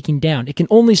and taking down. It can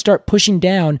only start pushing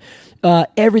down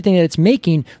everything that it's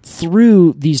making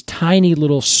through these tiny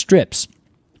little strips.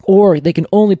 Or they can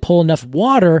only pull enough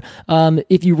water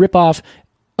if you rip off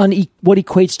what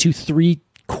equates to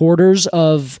 3/4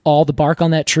 of all the bark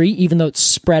on that tree, even though it's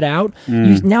spread out.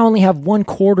 You now only have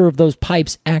 1/4 of those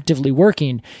pipes actively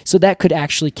working, so that could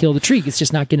actually kill the tree. It's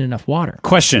just not getting enough water.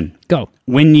 Question. Go.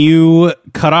 When you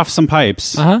cut off some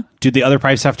pipes, do the other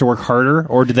pipes have to work harder,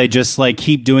 or do they just like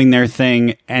keep doing their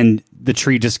thing and the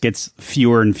tree just gets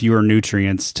fewer and fewer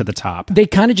nutrients to the top? They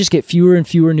kind of just get fewer and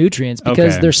fewer nutrients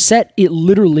because they're set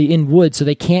literally in wood, so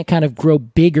they can't kind of grow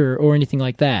bigger or anything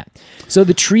like that. So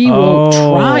the tree will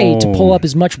try to pull up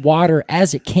as much water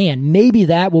as it can. Maybe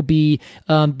that will be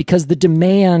because the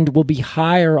demand will be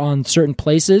higher on certain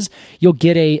places. You'll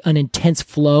get an intense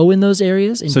flow in those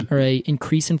areas, or a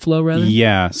increase in flow rather.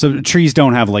 Yeah. So trees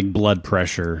don't have like blood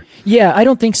pressure. Yeah, I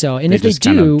don't think so. And if they just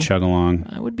kind do, of chug along.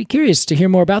 I would be curious to hear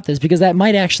more about this because that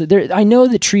might actually. I know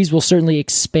that trees will certainly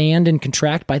expand and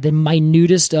contract by the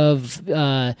minutest of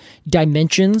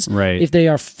dimensions, right, if they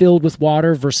are filled with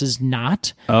water versus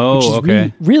not. Oh, which is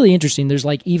okay. Really interesting. There's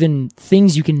like even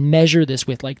things you can measure this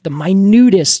with, like the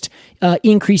minutest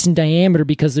increase in diameter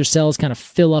because their cells kind of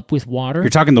fill up with water. You're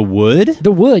talking the wood?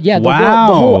 The wood, yeah. Wow.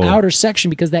 The whole outer section,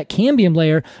 because that cambium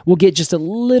layer will get just a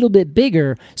little bit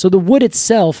bigger. So the wood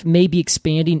itself may be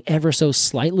expanding ever so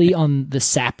slightly on the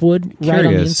sapwood right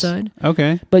on the inside.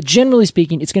 Okay. But generally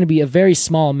speaking, it's going to be a very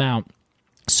small amount.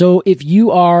 So if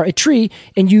you are a tree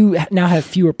and you now have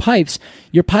fewer pipes,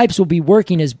 your pipes will be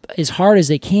working as hard as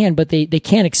they can, but they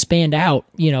can't expand out,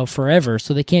 forever.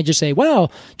 So they can't just say,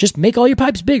 well, just make all your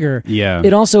pipes bigger. Yeah.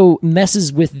 It also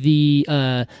messes with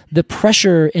the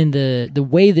pressure and the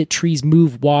way that trees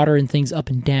move water and things up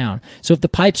and down. So if the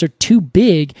pipes are too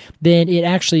big, then it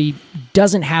actually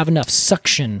doesn't have enough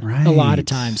suction a lot of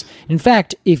times. In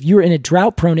fact, if you're in a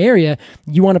drought-prone area,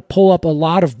 you want to pull up a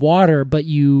lot of water, but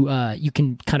you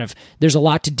can there's a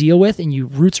lot to deal with and your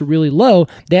roots are really low.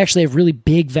 They actually have really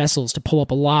big vessels to pull up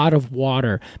a lot of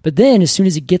water. But then as soon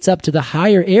as it gets up to the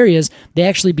higher areas, they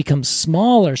actually become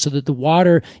smaller so that the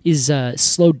water is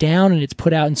slowed down and it's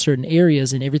put out in certain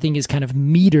areas and everything is kind of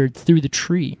metered through the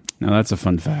tree. Now that's a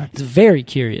fun fact. It's very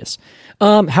curious.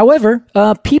 However,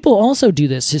 people also do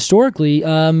this. Historically,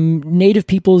 native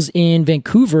peoples in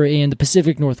Vancouver and the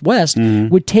Pacific Northwest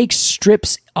would take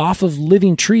strips off of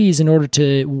living trees in order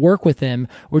to work with them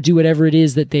or do whatever it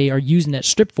is that they are using that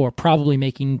strip for, probably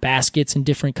making baskets and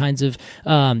different kinds of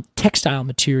textile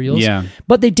materials. Yeah.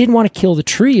 But they didn't want to kill the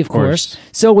tree, of course.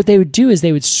 So what they would do is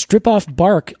they would strip off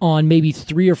bark on maybe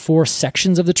 3 or 4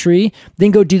 sections of the tree,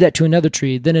 then go do that to another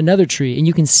tree, then another tree. And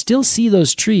you can still see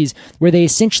those trees where they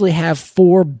essentially have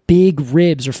 4 big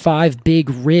ribs or 5 big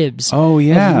ribs of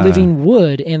living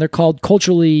wood, and they're called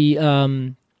culturally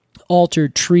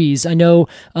altered trees. I know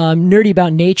Nerdy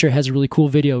About Nature has a really cool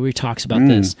video where he talks about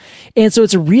this. And so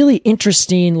it's a really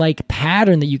interesting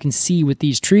pattern that you can see with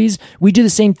these trees. We do the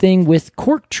same thing with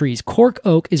cork trees. Cork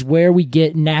oak is where we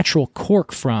get natural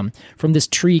cork from this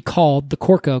tree called the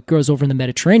cork oak, grows over in the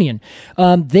Mediterranean.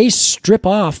 They strip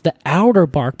off the outer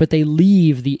bark, but they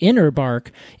leave the inner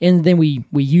bark, and then we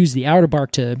use the outer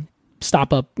bark to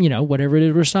stop up, whatever it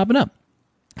is we're stopping up.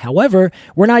 However,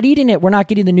 we're not eating it. We're not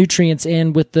getting the nutrients.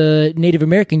 And with the Native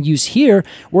American use here,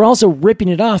 we're also ripping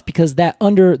it off because that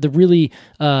under the really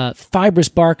fibrous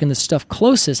bark and the stuff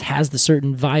closest has the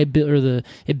certain viability, or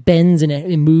it bends and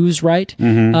it moves right.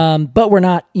 But we're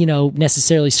not,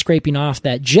 necessarily scraping off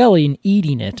that jelly and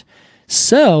eating it.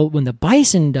 So when the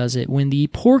bison does it, when the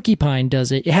porcupine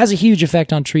does it, it has a huge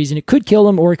effect on trees, and it could kill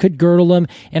them or it could girdle them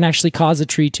and actually cause the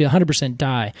tree to 100%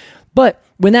 die. But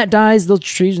when that dies, those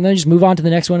trees, and then just move on to the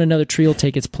next one, another tree will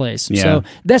take its place. Yeah. So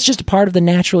that's just a part of the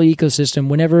natural ecosystem.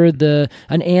 Whenever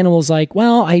an animal's like,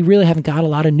 well, I really haven't got a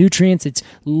lot of nutrients, it's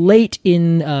late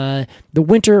in the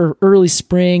winter or early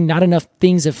spring, not enough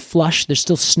things have flushed, there's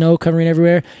still snow covering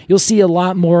everywhere, you'll see a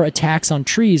lot more attacks on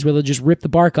trees where they'll just rip the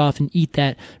bark off and eat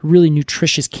that really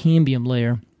nutritious cambium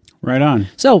layer. Right on.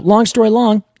 So, long story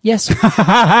long, yes.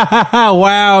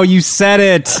 Wow, you said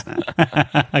it.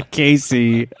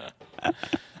 Casey.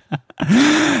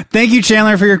 Thank you,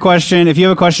 Chandler, for your question. If you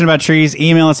have a question about trees,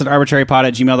 email us at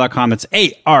arbitrarypod@gmail.com. It's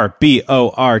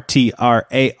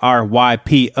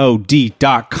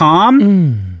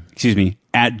ARBORTRARYPOD.com. Excuse me,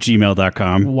 at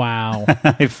gmail.com. Wow.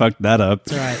 I fucked that up.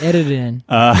 It's all right. Edit it in.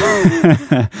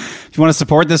 If you want to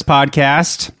support this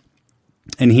podcast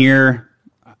and hear,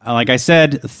 like I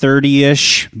said,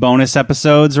 30-ish bonus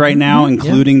episodes right now,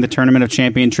 including the Tournament of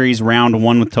Champion Trees Round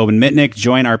 1 with Tobin Mitnick.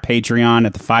 Join our Patreon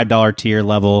at the $5 tier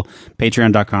level,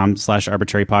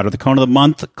 patreon.com/arbitrarypod, or the Cone of the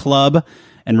Month Club,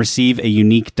 and receive a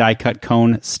unique die-cut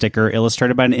cone sticker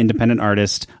illustrated by an independent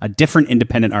artist, a different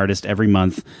independent artist every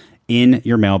month, in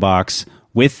your mailbox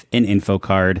with an info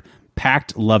card,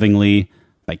 packed lovingly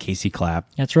by Casey Clapp.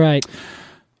 That's right.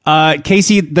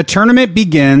 Casey, the tournament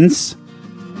begins...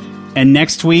 And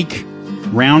next week,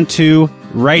 round 2,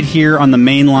 right here on the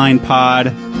Mainline Pod.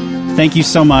 Thank you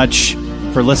so much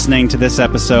for listening to this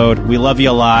episode. We love you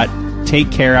a lot.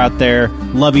 Take care out there.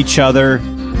 Love each other.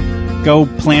 Go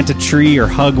plant a tree or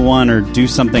hug one or do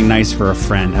something nice for a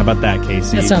friend. How about that,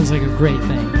 Casey? That sounds like a great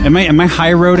thing. Am I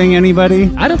high-roading anybody?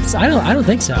 I don't think so. I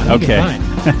think okay. You're fine.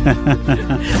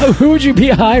 Who would you be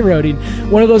high-roading?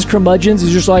 One of those curmudgeons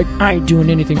who's just like, I ain't doing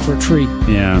anything for a tree.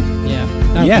 Yeah. Yeah.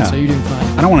 I don't think so. You're doing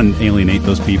fine. I don't want to alienate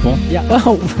those people. Yeah.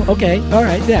 Oh, okay. All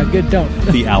right. Yeah, good. Don't.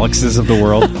 The Alexes of the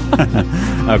world.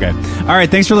 Okay. All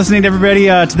right. Thanks for listening to everybody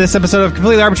to this episode of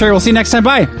Completely Arbitrary. We'll see you next time.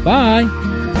 Bye. Bye.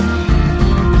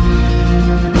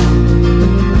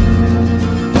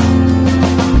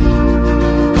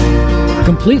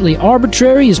 Completely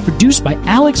Arbitrary is produced by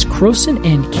Alex Croson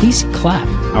and Casey Clapp.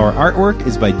 Our artwork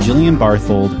is by Jillian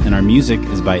Barthold, and our music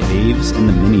is by Aves and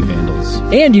the Mini Vandals.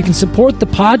 And you can support the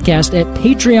podcast at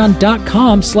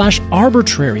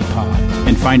patreon.com/arbitrarypod.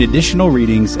 And find additional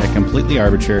readings at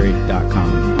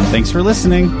completelyarbitrary.com. Thanks for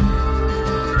listening.